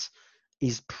 and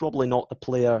he's probably not the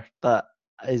player that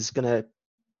is going to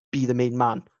be the main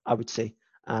man, I would say,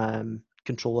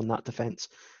 controlling that defence.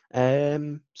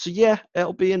 So yeah,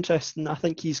 it'll be interesting. I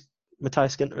think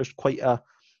Matthias Ginter is quite a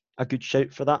good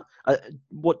shout for that.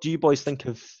 What do you boys think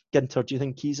of Ginter? Do you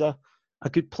think he's a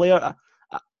good player?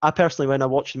 I personally, when I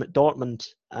watched him at Dortmund,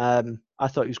 I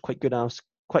thought he was quite good. I was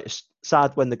quite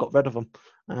sad when they got rid of him.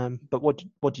 But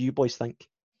what do you boys think?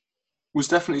 Was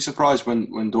definitely surprised when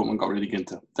Dortmund got rid of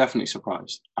Ginter. Definitely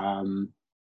surprised.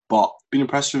 But been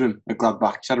impressed with him at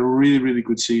Gladbach. He's had a really, really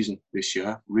good season this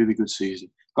year. Really good season.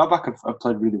 Gladbach have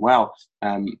played really well.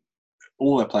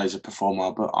 All their players have performed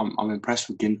well, but I'm impressed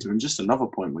with Ginter. And just another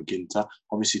point with Ginter,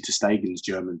 obviously ter Stegen's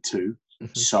German too.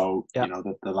 Mm-hmm. So, yeah,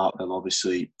 they'll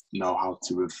obviously know how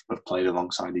to have played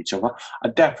alongside each other. I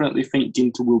definitely think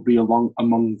Ginter will be among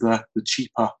the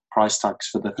cheaper price tags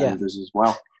for defenders as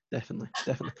well. Definitely.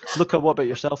 Luca, what about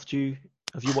yourself?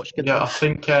 Have you watched Ginter? Yeah, I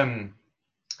think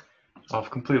I've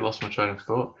completely lost my train of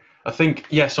thought. I think,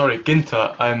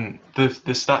 Ginter,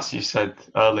 the stats you said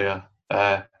earlier,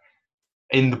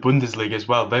 in the Bundesliga as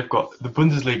well, the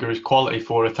Bundesliga is quality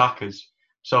for attackers.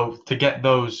 So to get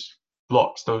those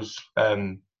blocks,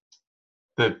 the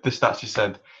stats you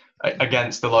said,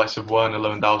 against the likes of Werner,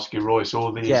 Lewandowski, Royce,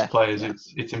 all these players,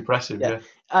 it's impressive. Yeah.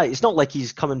 It's not like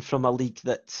he's coming from a league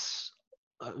that's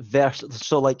versatile.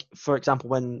 So, like, for example,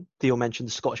 when Theo mentioned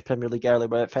the Scottish Premier League earlier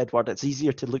with Edward, it's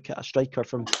easier to look at a striker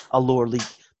from a lower league.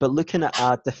 But looking at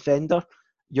a defender,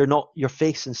 you're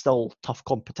facing still tough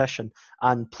competition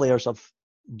and players of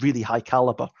really high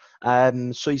caliber.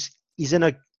 So he's in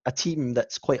a team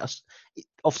that's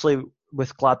obviously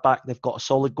with Gladbach, they've got a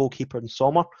solid goalkeeper in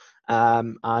Sommer,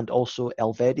 and also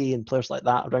Elvedi and players like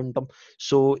that around them.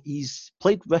 So he's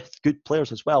played with good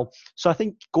players as well. So I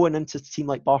think going into a team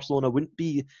like Barcelona wouldn't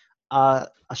be a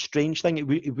strange thing.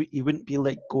 He wouldn't be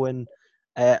like going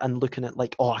and looking at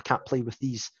like, I can't play with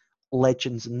these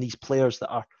legends and these players that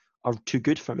are too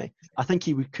good for me. I think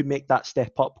he could make that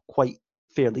step up quite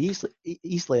fairly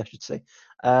easily, I should say.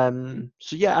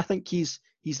 So yeah, I think he's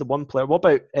the one player. What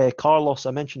about Carlos?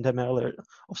 I mentioned him earlier.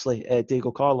 Obviously,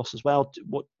 Diego Carlos as well.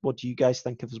 What do you guys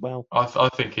think of as well? I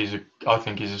think he's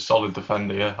a solid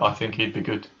defender. Yeah, I think he'd be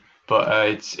good. But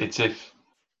it's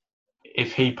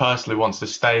if he personally wants to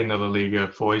stay in the La Liga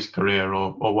for his career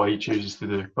or what he chooses to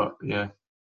do. But yeah.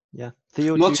 Yeah.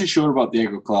 Theo, I'm not too sure about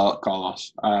Diego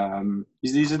Carlos.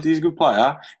 He's a good player.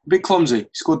 A bit clumsy. He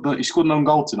scored an own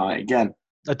goal tonight again.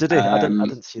 did he? I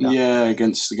didn't see that. Yeah,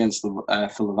 against the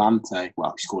for Levante.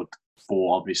 Well, he scored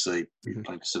 4. Obviously,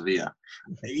 playing for Sevilla.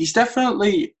 He's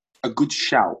definitely a good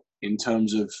shout in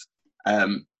terms of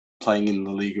playing in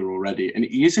the Liga already, and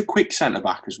he is a quick centre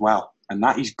back as well, and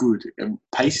that is good.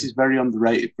 Pace is very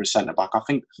underrated for a centre back. I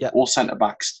think all centre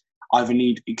backs either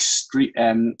need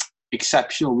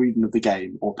exceptional reading of the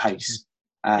game or pace.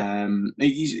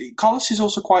 Carlos is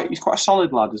also quite a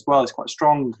solid lad as well. He's quite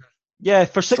strong. Yeah,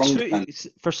 for 6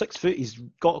 foot, he's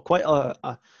got quite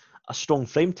a strong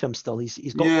frame to him still.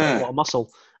 He's got quite a lot of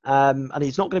muscle, and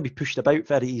he's not going to be pushed about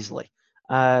very easily.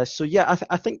 So yeah,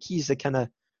 I think he's the kind of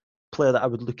player that I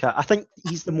would look at. I think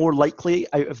he's the more likely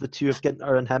out of the two of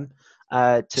Ginter and him.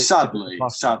 Sadly,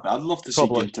 I'd love to see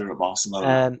Ginter at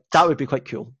Barcelona. That would be quite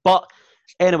cool. But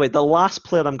anyway, the last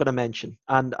player I'm going to mention,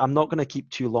 and I'm not going to keep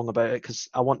too long about it because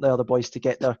I want the other boys to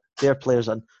get their players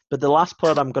in. But the last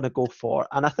player I'm going to go for,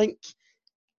 and I think,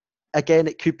 again,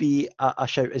 it could be a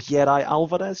shout, is Yeray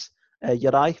Alvarez.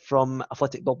 Yeray from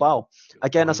Athletic Bilbao.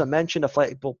 Again, as I mentioned,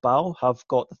 Athletic Bilbao have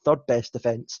got the third best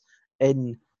defence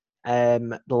in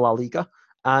the La Liga,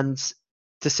 and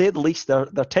to say the least, they're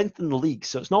 10th in the league.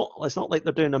 So it's not like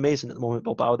they're doing amazing at the moment.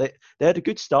 Bilbao, they had a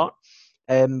good start.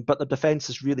 But the defence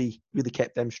has really, really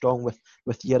kept them strong with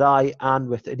Yeray and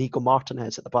with Inigo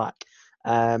Martinez at the back.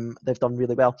 They've done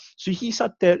really well. So he's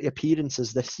had 30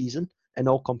 appearances this season in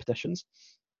all competitions,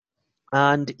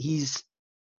 and he's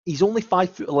only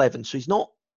 5'11", so he's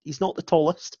not the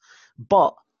tallest,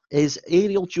 but his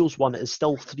aerial duels won is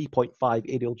still 3.5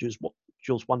 aerial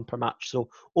duels won per match. So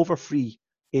over 3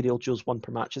 aerial duels won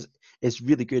per match is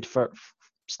really good for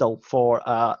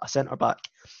a centre back.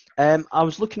 I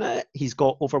was looking at it. He's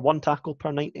got over 1 tackle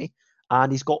per 90,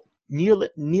 and he's got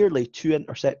nearly 2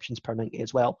 interceptions per 90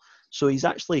 as well. So he's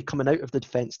actually coming out of the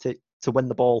defence to win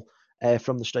the ball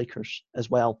from the strikers as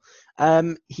well.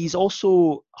 He's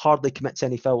also hardly commits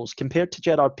any fouls. Compared to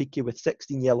Gerard Piqué with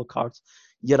 16 yellow cards,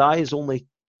 Yeray is only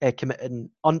committing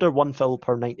under 1 foul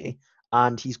per 90,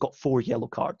 and he's got 4 yellow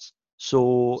cards.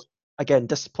 So again,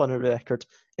 disciplinary record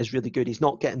is really good. He's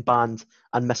not getting banned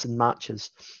and missing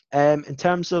matches. In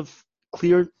terms of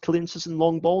clearances and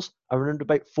long balls, around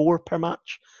about 4 per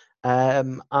match.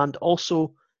 And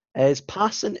also, his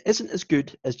passing isn't as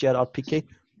good as Gerard Piqué,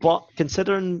 but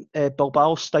considering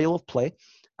Bilbao's style of play,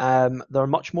 they're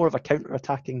much more of a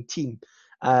counter-attacking team.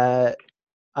 And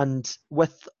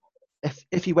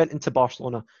if he went into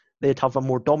Barcelona, they'd have a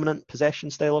more dominant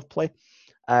possession style of play.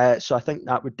 So I think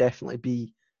that would definitely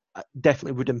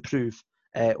would improve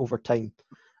over time.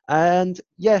 And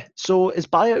yeah, so his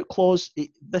buyout clause,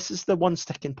 this is the one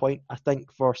sticking point, I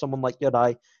think, for someone like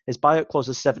Yeray. His buyout clause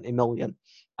is 70 million,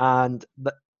 and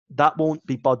that won't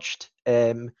be budged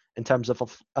in terms of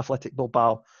Athletic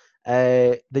Bilbao.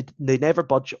 They never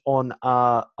budge on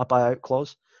a buyout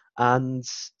clause, and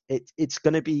it is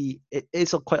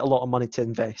quite a lot of money to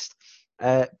invest.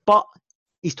 But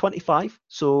he's 25,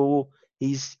 so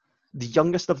he's the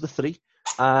youngest of the 3.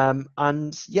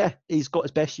 And yeah, he's got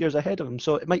his best years ahead of him,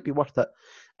 so it might be worth it.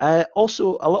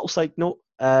 Also, a little side note,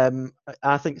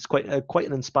 I think it's quite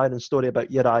an inspiring story about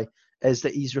Yeray, is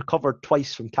that he's recovered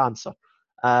twice from cancer,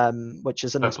 which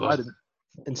is an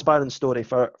inspiring story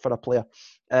for a player.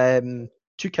 2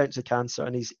 counts of cancer,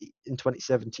 and he's in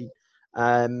 2017.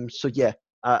 So yeah,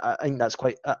 I think that's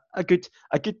quite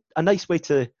a nice way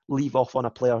to leave off on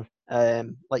a player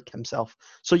like himself.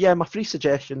 So yeah, my 3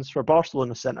 suggestions for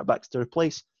Barcelona centre backs to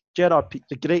replace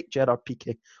the great Gerard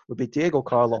Piqué would be Diego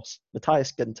Carlos,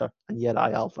 Matthias Ginter, and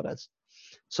Yeray Alvarez.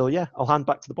 So yeah, I'll hand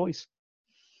back to the boys.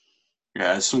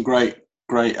 Yeah, some great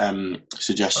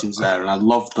suggestions there, and I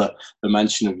love the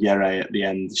mention of Yeray at the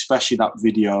end, especially that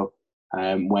video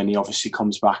when he obviously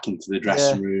comes back into the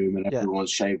dressing room and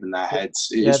everyone's shaving their heads.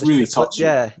 It's really touching.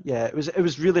 Yeah. It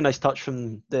was really nice touch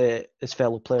from his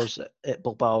fellow players at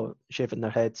Bilbao shaving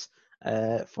their heads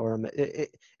for him.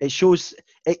 It shows.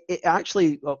 It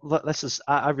actually.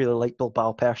 I really like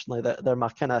Bilbao personally. They're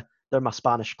my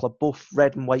Spanish club, both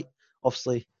red and white,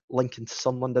 obviously linking to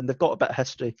Sunderland, and they've got a bit of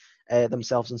history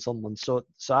themselves in Sunderland. So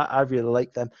I really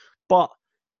like them, but.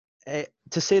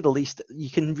 To say the least,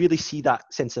 you can really see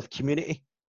that sense of community,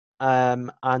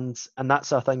 and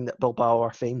that's a thing that Bilbao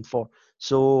are famed for.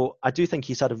 So I do think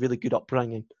he's had a really good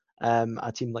upbringing.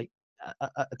 A team like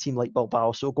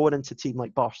Bilbao. So going into a team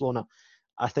like Barcelona,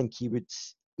 I think he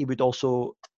would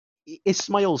also. His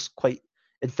smile's quite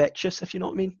infectious, if you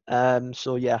know what I mean.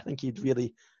 So yeah, I think he'd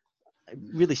really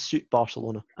really suit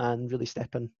Barcelona and really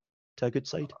step in to a good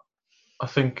side. I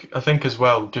think as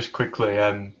well, just quickly,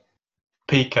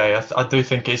 PK, I do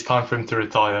think it's time for him to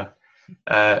retire.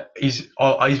 He's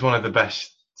one of the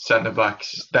best centre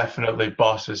backs, definitely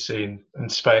Barca's seen in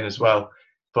Spain as well.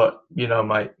 But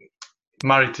mate,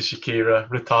 married to Shakira,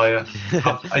 retire,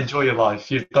 enjoy your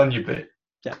life. You've done your bit.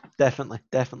 Yeah,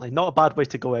 definitely. Not a bad way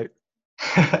to go out.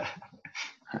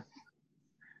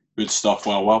 Good stuff.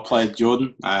 Well played,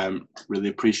 Jordan. Really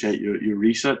appreciate your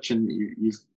research, and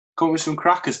you've come with some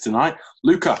crackers tonight.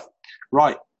 Luca,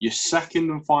 right, your second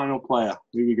and final player.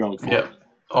 Who are we going for? Yeah,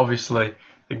 obviously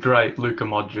the great Luka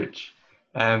Modric.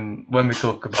 When we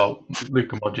talk about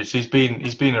Luka Modric, he's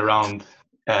been around.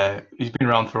 He's been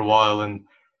around for a while, and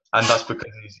that's because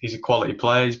he's a quality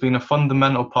player. He's been a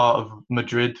fundamental part of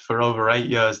Madrid for over 8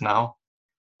 years now.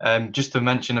 Just to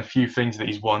mention a few things that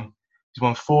he's won. He's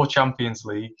won 4 Champions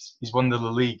Leagues. He's won the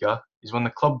La Liga. He's won the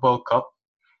Club World Cup.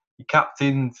 He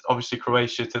captained, obviously,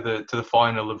 Croatia to the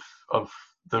final of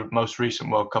the most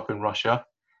recent World Cup in Russia.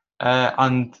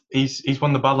 And he's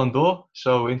won the Ballon d'Or.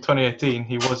 So in 2018,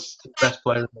 he was the best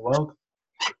player in the world.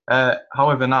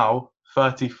 However, now,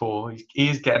 34, he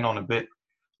is getting on a bit.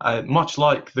 Much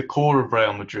like the core of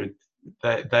Real Madrid,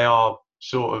 they are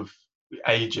sort of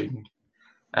aging.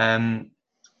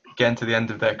 Getting to the end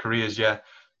of their careers, yeah.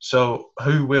 So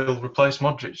who will replace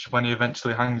Modric when he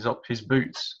eventually hangs up his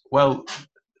boots? Well,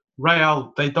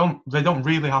 Real, they don't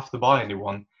really have to buy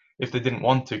anyone if they didn't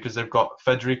want to, because they've got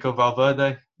Federico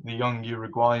Valverde, the young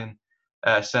Uruguayan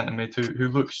centre mid who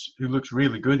looks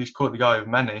really good. He's caught the eye of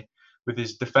many with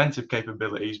his defensive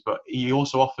capabilities, but he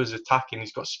also offers attacking.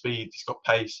 He's got speed, he's got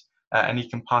pace, and he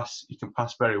can pass. He can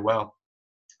pass very well.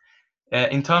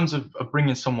 In terms of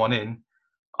bringing someone in,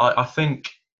 I think,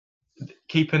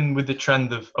 keeping with the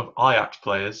trend of Ajax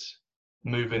players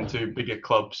moving to bigger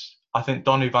clubs, I think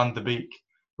Donny van de Beek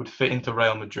would fit into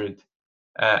Real Madrid,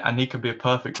 and he could be a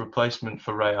perfect replacement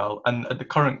for Real. And at the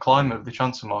current climate of the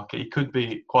transfer market, he could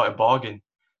be quite a bargain,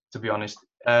 to be honest.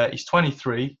 He's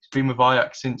 23. He's been with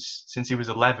Ajax since he was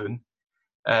 11.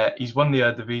 He's won the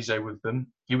Eredivisie with them.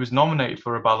 He was nominated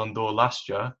for a Ballon d'Or last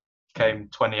year. Came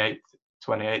 28th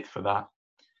for that.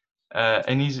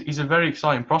 And he's a very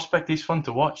exciting prospect. He's fun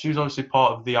to watch. He was obviously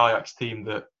part of the Ajax team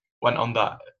that went on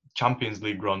that Champions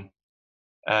League run.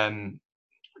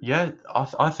 Yeah,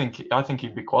 I think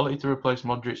he'd be quality to replace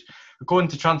Modric. According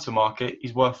to Transfer Market,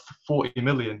 he's worth 40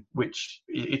 million, which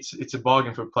it's a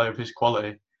bargain for a player of his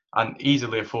quality and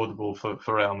easily affordable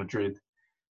for Real Madrid.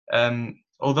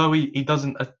 Although he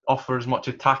doesn't offer as much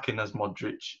attacking as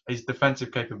Modric, his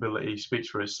defensive capability speaks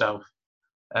for itself.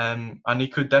 And he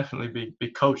could definitely be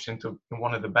coached into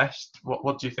one of the best.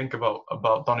 What do you think about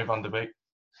Donny van de Beek?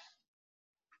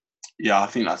 Yeah, I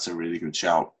think that's a really good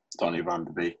shout, Donny van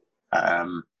de Beek.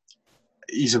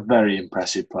 He's a very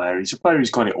impressive player. He's a player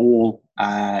who's got it all.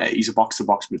 He's a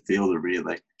box-to-box midfielder,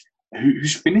 really,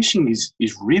 whose finishing is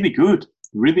really good,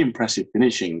 really impressive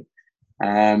finishing.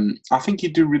 I think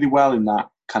he'd do really well in that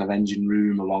kind of engine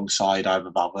room alongside either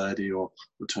Valverde or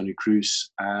Toni Kroos.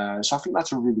 So I think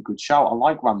that's a really good shout. I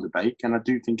like Van de Beek, and I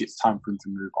do think it's time for him to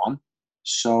move on.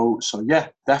 So yeah,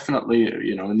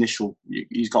 definitely, initial.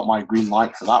 He's got my green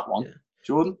light for that one. Yeah.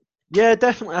 Jordan? Yeah,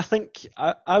 definitely. I think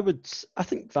I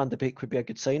think Van de Beek would be a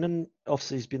good signing.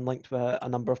 Obviously, he's been linked with a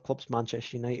number of clubs,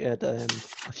 Manchester United, a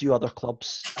few other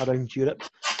clubs around Europe.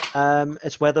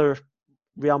 It's whether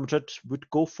Real Madrid would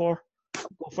go for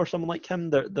someone like him.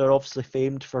 They're obviously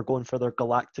famed for going for their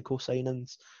Galactico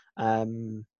signings.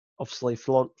 Obviously,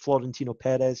 Florentino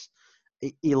Perez,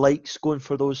 he likes going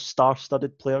for those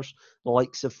star-studded players. The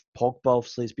likes of Pogba,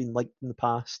 obviously, has been liked in the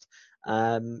past.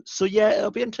 So yeah,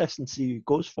 it'll be interesting to see who he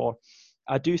goes for.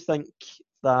 I do think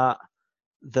that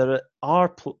there are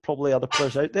probably other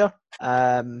players out there.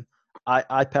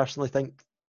 I personally think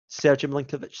Sergej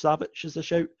Milinkovic-Savic is a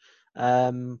shout.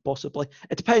 Possibly.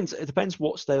 It depends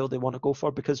what style they want to go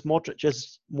for, because Modric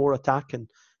is more attacking.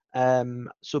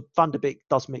 So Van de Beek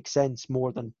does make sense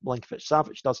more than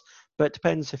Milinkovic-Savic does. But it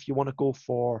depends if you want to go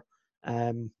for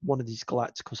one of these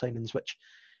Galactico signings, which,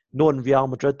 knowing Real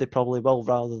Madrid, they probably will,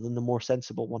 rather than the more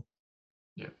sensible one.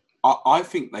 Yeah, I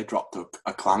think they dropped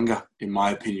a clanger, in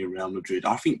my opinion, Real Madrid.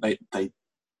 I think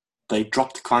they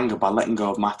dropped a clanger by letting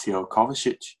go of Mateo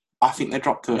Kovacic. I think they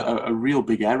dropped a real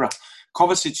big error.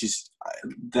 Kovacic is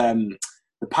the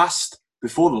past,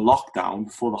 before the lockdown,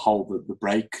 before the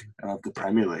break of the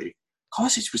Premier League,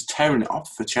 Kovacic was tearing it up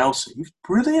for Chelsea. He was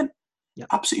brilliant. Yeah.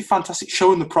 Absolutely fantastic,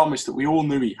 showing the promise that we all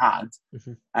knew he had.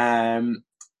 Mm-hmm.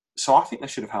 So I think they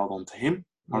should have held on to him.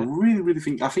 Yeah. I really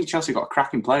think Chelsea got a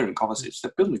cracking player in Kovacic.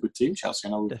 They're building a good team, Chelsea.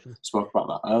 I know we spoke about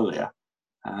that earlier.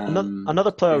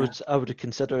 Another player I would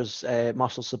consider is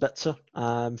Marcel Sabitzer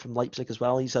from Leipzig as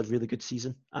well. He's had a really good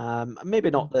season. Maybe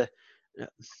not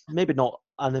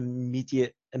an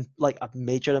immediate like a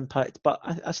major impact, but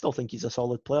I still think he's a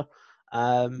solid player.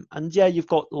 And yeah, you've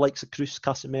got the likes of Cruz,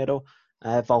 Casemiro,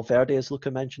 Valverde, as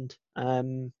Luca mentioned,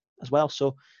 as well.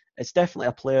 So it's definitely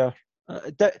a player.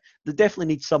 They definitely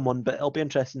need someone, but it'll be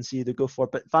interesting to see who they go for.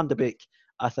 But Van de Beek,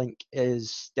 I think,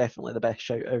 is definitely the best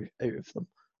shout out of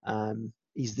them.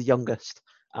 He's the youngest,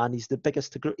 and he's the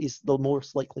biggest to grow. He's the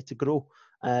most likely to grow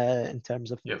in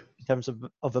terms of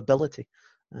ability.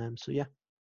 So yeah.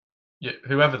 Yeah,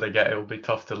 whoever they get, it'll be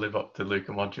tough to live up to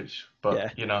Luka Modric.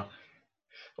 But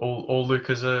all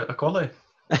Lukas are quality.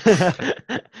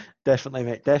 Definitely,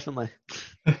 mate. Definitely.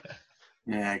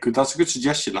 Yeah, good. That's a good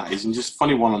suggestion. That is, and just a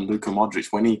funny one on Luka Modric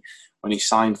when he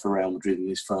signed for Real Madrid in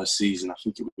his first season. I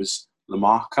think it was La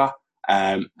Marca.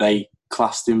 They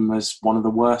classed him as one of the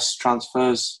worst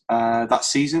transfers that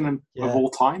season of all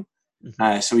time.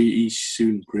 Mm-hmm. So he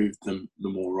soon proved them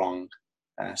all wrong.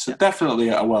 So definitely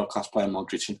a world-class player,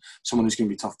 Modric, and someone who's going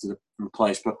to be tough to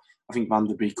replace. But I think Van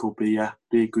de Beek will be a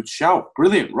good shout.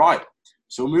 Brilliant. Right.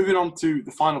 So moving on to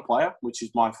the final player, which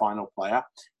is my final player.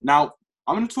 Now,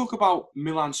 I'm going to talk about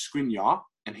Milan Skriniar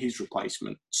and his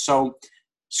replacement. So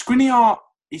Skriniar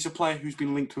is a player who's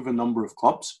been linked with a number of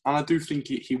clubs, and I do think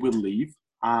he will leave.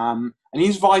 And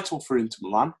he's vital for Inter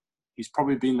Milan. He's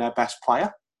probably been their best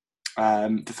player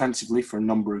defensively for a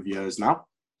number of years now.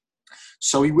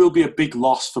 So he will be a big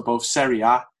loss for both Serie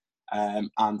A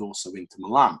and also Inter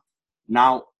Milan.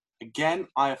 Now, again,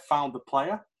 I have found a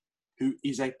player who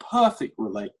is a perfect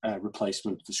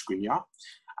replacement for Skriniar,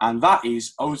 and that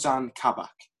is Ozan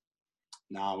Kabak.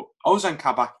 Now, Ozan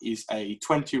Kabak is a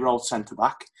 20-year-old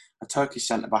centre-back, a Turkish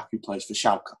centre-back who plays for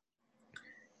Schalke.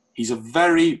 He's a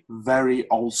very, very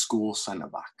old-school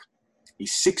centre-back.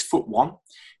 He's 6'1".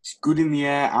 He's good in the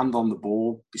air and on the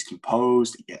ball. He's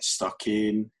composed. He gets stuck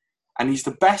in. And he's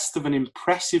the best of an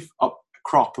impressive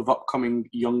crop of upcoming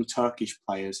young Turkish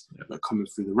players that are coming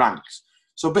through the ranks.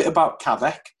 So a bit about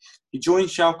Kabak. He joined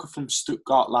Schalke from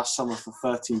Stuttgart last summer for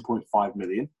 13.5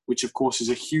 million, which of course is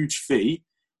a huge fee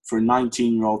for a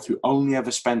 19-year-old who only ever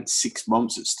spent 6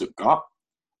 months at Stuttgart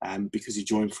because he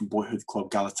joined from boyhood club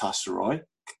Galatasaray.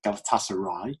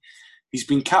 He's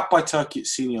been capped by Turkey at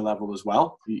senior level as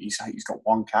well. He's got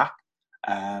one cap.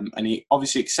 And he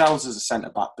obviously excels as a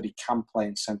centre-back, but he can play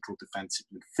in central defensive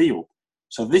midfield.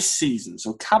 So this season,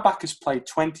 Kabak has played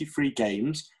 23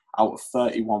 games out of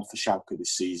 31 for Schalke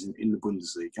this season in the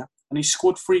Bundesliga. And he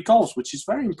scored 3 goals, which is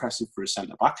very impressive for a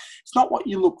centre-back. It's not what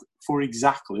you look for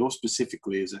exactly or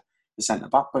specifically as a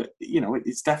centre-back, but,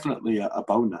 it's definitely a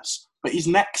bonus. But his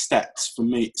next stats for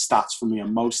me are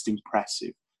most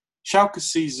impressive. Schalke's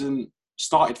season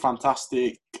started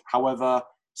fantastic. However,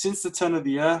 since the turn of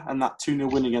the year and that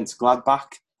 2-0 win against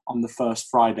Gladbach on the first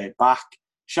Friday back,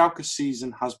 Schalke's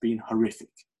season has been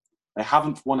horrific. They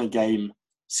haven't won a game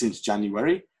since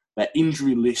January. Their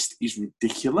injury list is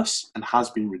ridiculous and has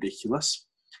been ridiculous.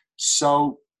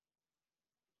 So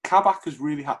Kabak has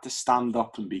really had to stand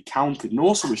up and be counted, and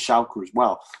also with Schalke as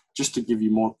well, just to give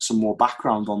you some more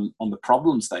background on the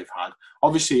problems they've had.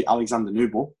 Obviously, Alexander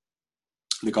Nubel,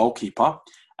 the goalkeeper,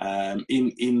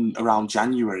 in around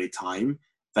January time,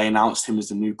 they announced him as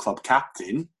the new club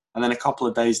captain, and then a couple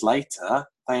of days later,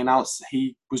 they announced that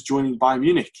he was joining Bayern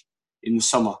Munich in the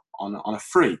summer on a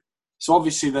free. So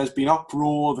obviously there's been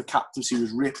uproar, the captaincy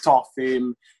was ripped off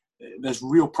him, there's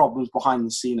real problems behind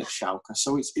the scene at Schalke.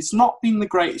 So it's not been the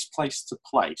greatest place to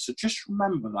play. So just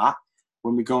remember that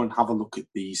when we go and have a look at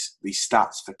these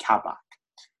stats for Kabak.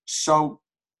 So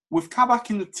with Kabak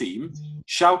in the team,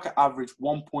 Schalke averaged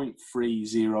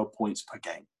 1.30 points per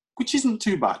game, which isn't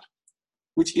too bad.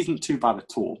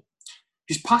 At all.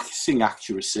 His passing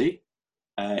accuracy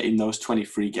in those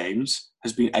 23 games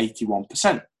has been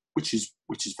 81%, which is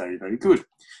very, very good.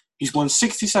 He's won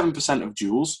 67% of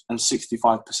duels and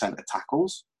 65% of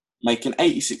tackles, making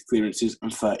 86 clearances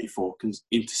and 34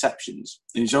 interceptions,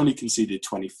 and he's only conceded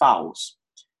 20 fouls.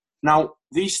 Now,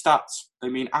 these stats, they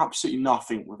mean absolutely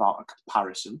nothing without a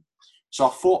comparison. So I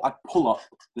thought I'd pull up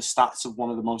the stats of one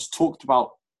of the most talked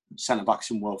about centre-backs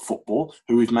in world football,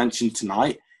 who we've mentioned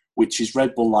tonight, which is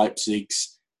Red Bull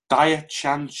Leipzig's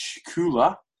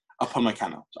Dayashankula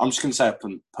Upamecano. I'm just going to say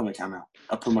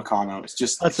Upamecano. It's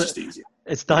just easier.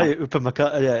 It's Daya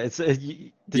Upamecano. Yeah.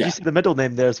 Did you see the middle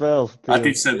name there as well? I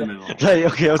did say the middle name. Right.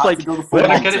 Okay. I was like,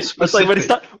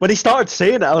 when he started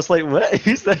saying it, I was like, what?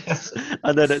 Who's this?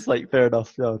 And then it's like, fair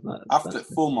enough. No, after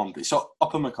full Monday. So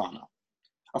Upamecano.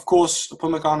 Of course,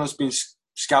 Upamecano has been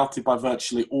scouted by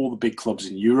virtually all the big clubs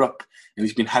in Europe, and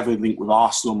he's been heavily linked with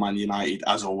Arsenal, Man United,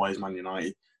 as always, Man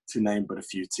United, to name but a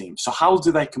few teams. So how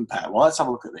do they compare? Well, let's have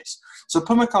a look at this. So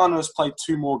Upamecano has played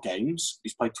 2 more games.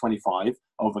 He's played 25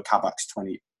 over Kabak's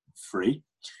 23.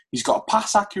 He's got a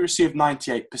pass accuracy of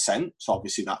 98%, so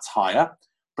obviously that's higher,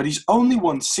 but he's only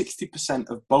won 60%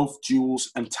 of both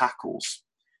duels and tackles.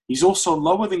 He's also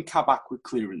lower than Kabak with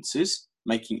clearances,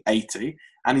 making 80,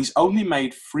 and he's only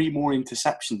made 3 more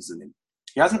interceptions than him.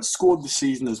 He hasn't scored this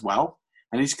season as well,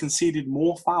 and he's conceded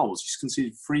more fouls. He's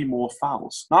conceded 3 more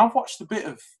fouls. Now, I've watched a bit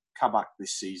of Kabak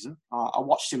this season. I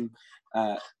watched him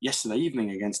yesterday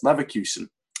evening against Leverkusen,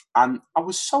 and I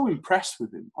was so impressed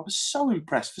with him. I was so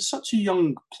impressed. For such a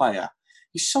young player,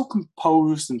 he's so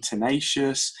composed and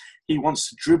tenacious. He wants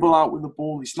to dribble out with the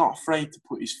ball. He's not afraid to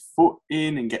put his foot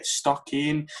in and get stuck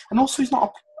in. And also, he's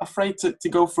not afraid to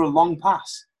go for a long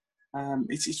pass.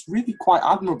 It's really quite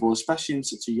admirable, especially in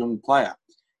such a young player.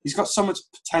 He's got so much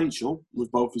potential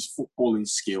with both his footballing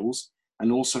skills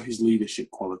and also his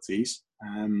leadership qualities.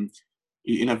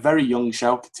 In a very young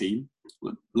Schalke team,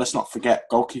 let's not forget,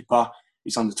 goalkeeper,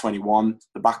 he's under 21.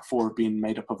 The back four have been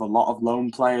made up of a lot of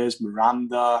loan players,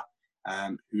 Miranda,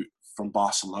 who from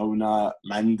Barcelona,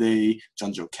 Mendy,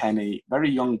 Jonjo Kenny, very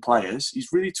young players. He's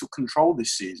really took control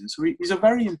this season. So he's a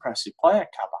very impressive player,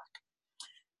 Kabak.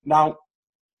 Now,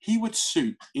 he would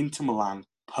suit Inter Milan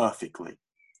perfectly.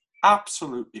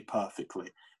 Absolutely perfectly.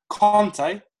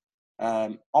 Conte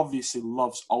obviously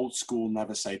loves old school,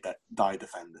 never say die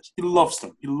defenders. He loves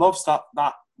them. He loves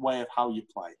that way of how you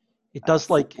play. He does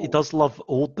love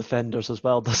old defenders as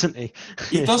well, doesn't he?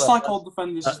 He does like old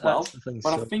defenders as well.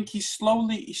 But I think he's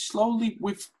slowly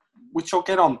with, which I'll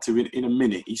get onto in a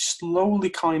minute. He's slowly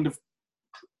kind of,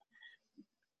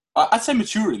 I'd say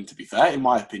maturing, to be fair, in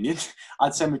my opinion.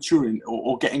 I'd say maturing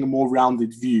or getting a more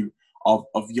rounded view of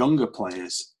younger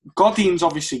players. Godin's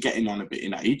obviously getting on a bit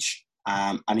in age,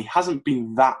 and he hasn't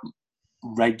been that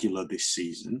regular this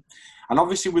season. And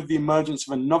obviously with the emergence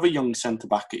of another young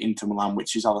centre-back at Inter Milan,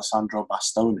 which is Alessandro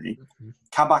Bastoni,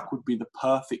 Kabak would be the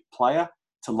perfect player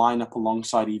to line up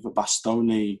alongside either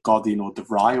Bastoni, Godin or De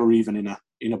Vrij, or even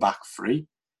in a back three.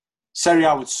 Serie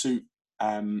A would suit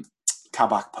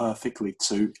Kabak perfectly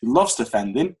too. He loves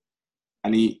defending,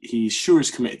 and he sure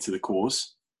is committed to the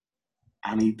cause.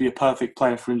 And he'd be a perfect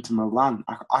player for Inter Milan.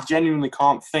 I genuinely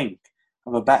can't think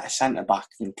of a better centre-back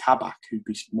than Kabak who'd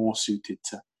be more suited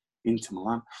to Inter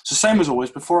Milan. So same as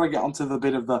always, before I get onto the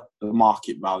bit of the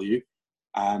market value,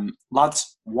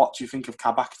 lads, what do you think of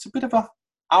Kabak? It's a bit of a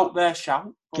out there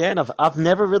shout. Again, I've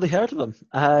never really heard of him.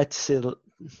 To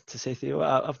say Theo,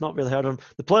 I've not really heard of him.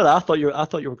 The player that I thought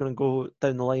you were going to go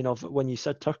down the line of when you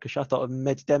said Turkish, I thought of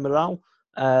Mehdi Demiral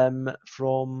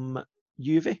from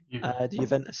Juve, the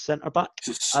Juventus centre back.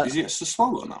 Is he at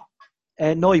Sassuolo now?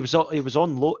 No, he was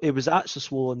on loan. It was at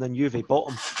Sassuolo, and then Juve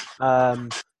bought him.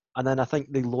 And then I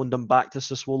think they loaned him back to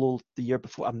Sassuolo the year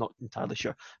before. I'm not entirely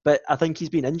sure, but I think he's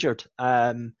been injured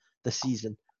this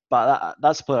season. But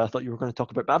that's the player I thought you were going to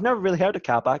talk about. But I've never really heard of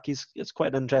Kabak. It's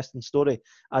quite an interesting story,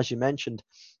 as you mentioned.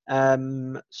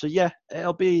 So yeah,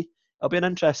 it'll be an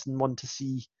interesting one to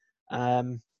see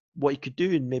what he could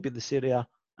do in maybe the Serie A.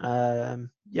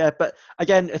 Yeah, but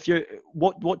again,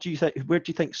 what do you think? Where do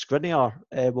you think Skriniar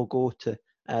will go to?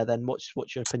 Then what's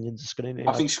your opinions of Skriniar?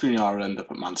 I think Skriniar will end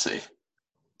up at Man City.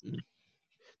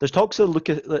 There's talks of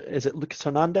Lucas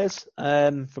Hernandez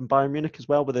from Bayern Munich as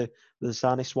well with the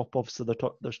Sané swap. Obviously,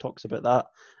 there's talks about that.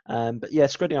 But yeah,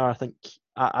 Skriniar, I think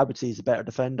I would say he's a better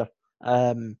defender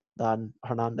than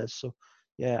Hernandez. So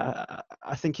yeah,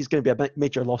 I think he's going to be a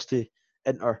major loss to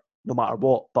Inter no matter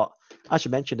what. But as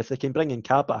you mentioned, if they can bring in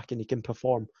Kabak and he can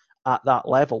perform at that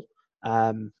level,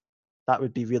 that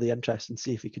would be really interesting to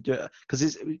see if he could do it. Because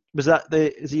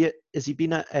has he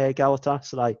been at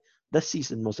Galatasaray this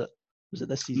season? Was it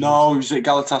this season? No, he was at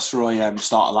Galatasaray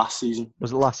start of last season.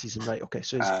 Was it last season? Right. Okay.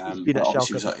 So he's been at Schalke.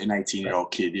 He was an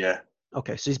 18-year-old kid. Yeah.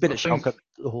 Okay, so he's been at Schalke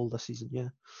the whole this season. Yeah.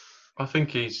 I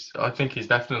think he's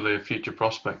definitely a future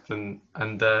prospect, and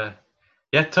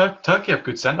yeah, Turkey have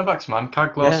good centre backs, man.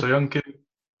 Kaglar, Soyuncu,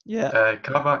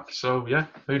 Kabak. So yeah,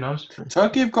 who knows?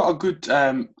 Turkey have got a good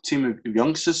team of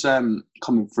youngsters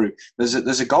coming through.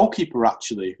 There's a goalkeeper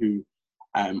actually who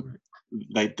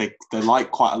they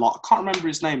like quite a lot. I can't remember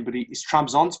his name, but he's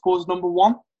Trabzonspor's number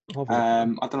one. I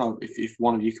don't know if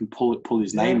one of you can pull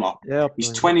his name up. Yeah,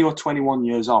 he's 20 or 21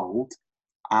 years old,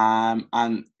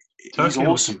 and he's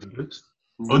awesome.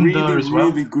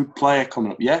 Really good player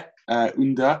coming up. Yeah,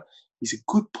 Under. He's a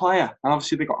good player, and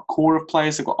obviously they've got a core of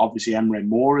players. They've got obviously Emre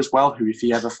Mor as well, who if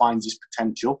he ever finds his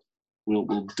potential, will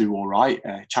do all right.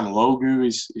 Chanalogu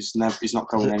is not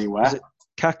going anywhere.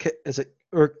 Is it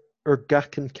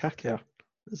Ergakin Kakar.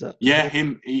 Is that? Yeah,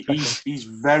 him. He's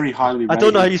very highly rated. I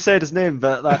don't know how you said his name,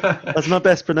 but that's my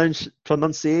best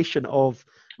pronunciation of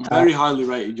very highly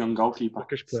rated young goalkeeper.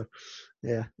 Turkish player.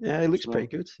 Yeah, he looks pretty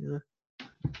good. Yeah.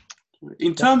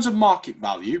 In terms of market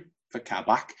value for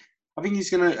Kabak, I think he's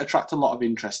going to attract a lot of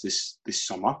interest this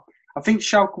summer. I think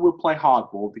Schalke will play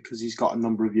hardball because he's got a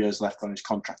number of years left on his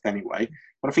contract anyway.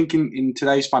 But I think in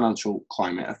today's financial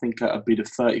climate, I think a bid of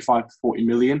 35 to 40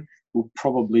 million will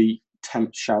probably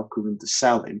tempt Schalke into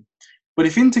selling. But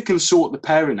if Inter can sort the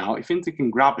pairing out, if Inter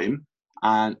can grab him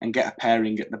and get a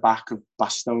pairing at the back of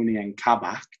Bastoni and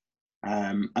Kabak,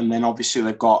 and then obviously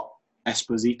they've got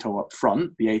Esposito up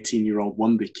front, the 18-year-old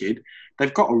wonder kid,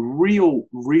 they've got a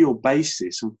real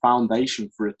basis and foundation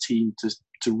for a team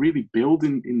to really build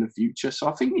in the future. So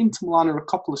I think Inter Milan are a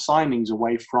couple of signings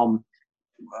away from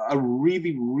a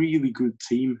really good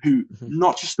team who,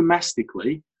 not just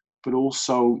domestically, but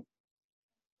also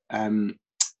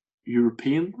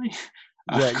Europeanly.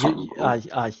 You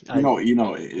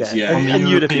know it is. Yeah. On the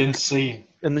European scene.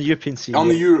 In the European scene. On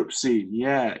the Europe scene,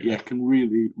 yeah, can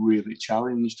really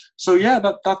challenge. So yeah,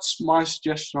 that's my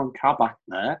suggestion on Kabak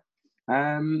there.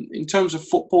 In terms of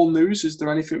football news, is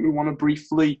there anything we want to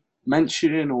briefly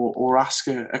mention or ask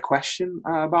a question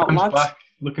about, Comes lads? back.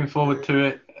 Looking forward to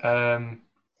it.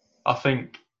 I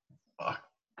think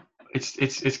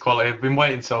it's quality. I've been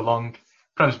waiting so long.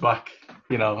 Prem's back.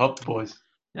 Up the boys.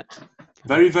 Yeah.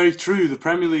 Very true. The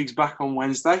Premier League's back on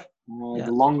Wednesday.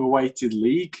 The long-awaited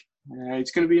league.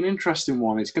 It's going to be an interesting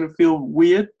one. It's going to feel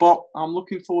weird, but I'm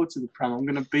looking forward to the Prem. I'm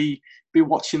going to be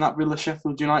watching that Villa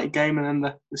Sheffield United game and then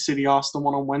the City Arsenal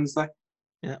one on Wednesday.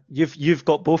 Yeah, you've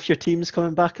got both your teams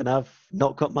coming back, and I've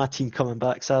not got my team coming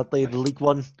back. Sadly, the League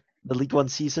One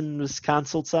season was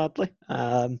cancelled. Sadly,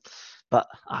 but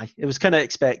it was kind of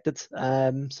expected.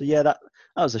 So yeah, that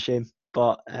was a shame.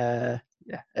 But it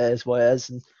is what it is,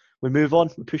 and we move on.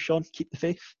 We push on. Keep the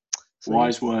faith. So,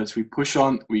 Wise words. We push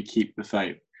on. We keep the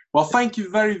faith. Well, thank you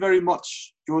very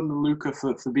much, Jordan and Luca,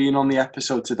 for being on the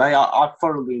episode today. I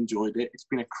thoroughly enjoyed it. It's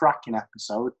been a cracking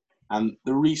episode, and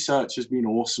the research has been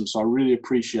awesome. So I really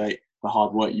appreciate the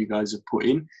hard work you guys have put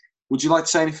in. Would you like to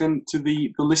say anything to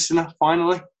the listener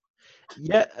finally?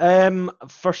 Yeah. The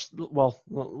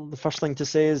first thing to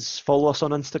say is follow us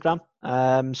on Instagram.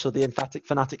 So the Emphatic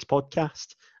Fanatics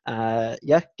podcast.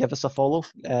 Give us a follow.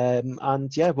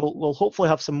 And yeah, we'll hopefully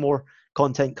have some more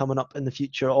content coming up in the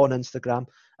future on Instagram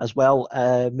as well.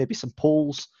 Maybe some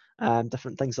polls,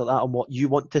 different things like that on what you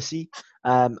want to see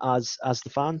as the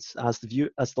fans, as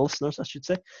the listeners, I should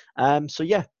say.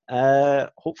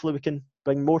 Hopefully we can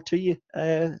bring more to you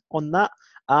on that.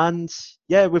 And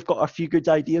yeah, we've got a few good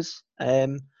ideas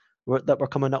that we're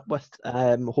coming up with.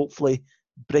 Hopefully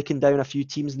breaking down a few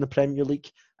teams in the Premier League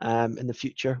in the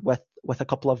future with a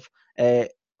couple of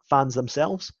fans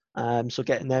themselves. So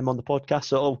getting them on the podcast.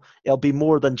 So it'll be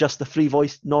more than just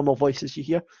the normal voices you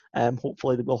hear.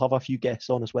 Hopefully we'll have a few guests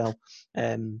on as well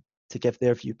to give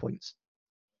their viewpoints.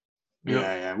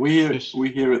 Yeah. We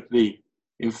here at the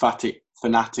Emphatic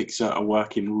Fanatics are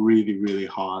working really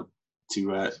hard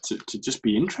to just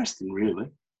be interesting, really.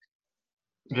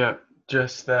 Yeah,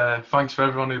 just thanks for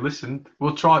everyone who listened.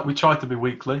 We try to be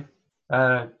weekly.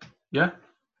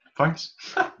 Thanks.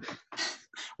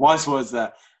 Wise words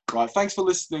there. Right, thanks for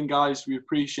listening, guys. We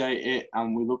appreciate it,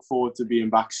 and we look forward to being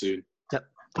back soon. Yep.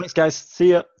 Thanks, guys.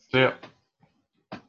 See ya. See ya.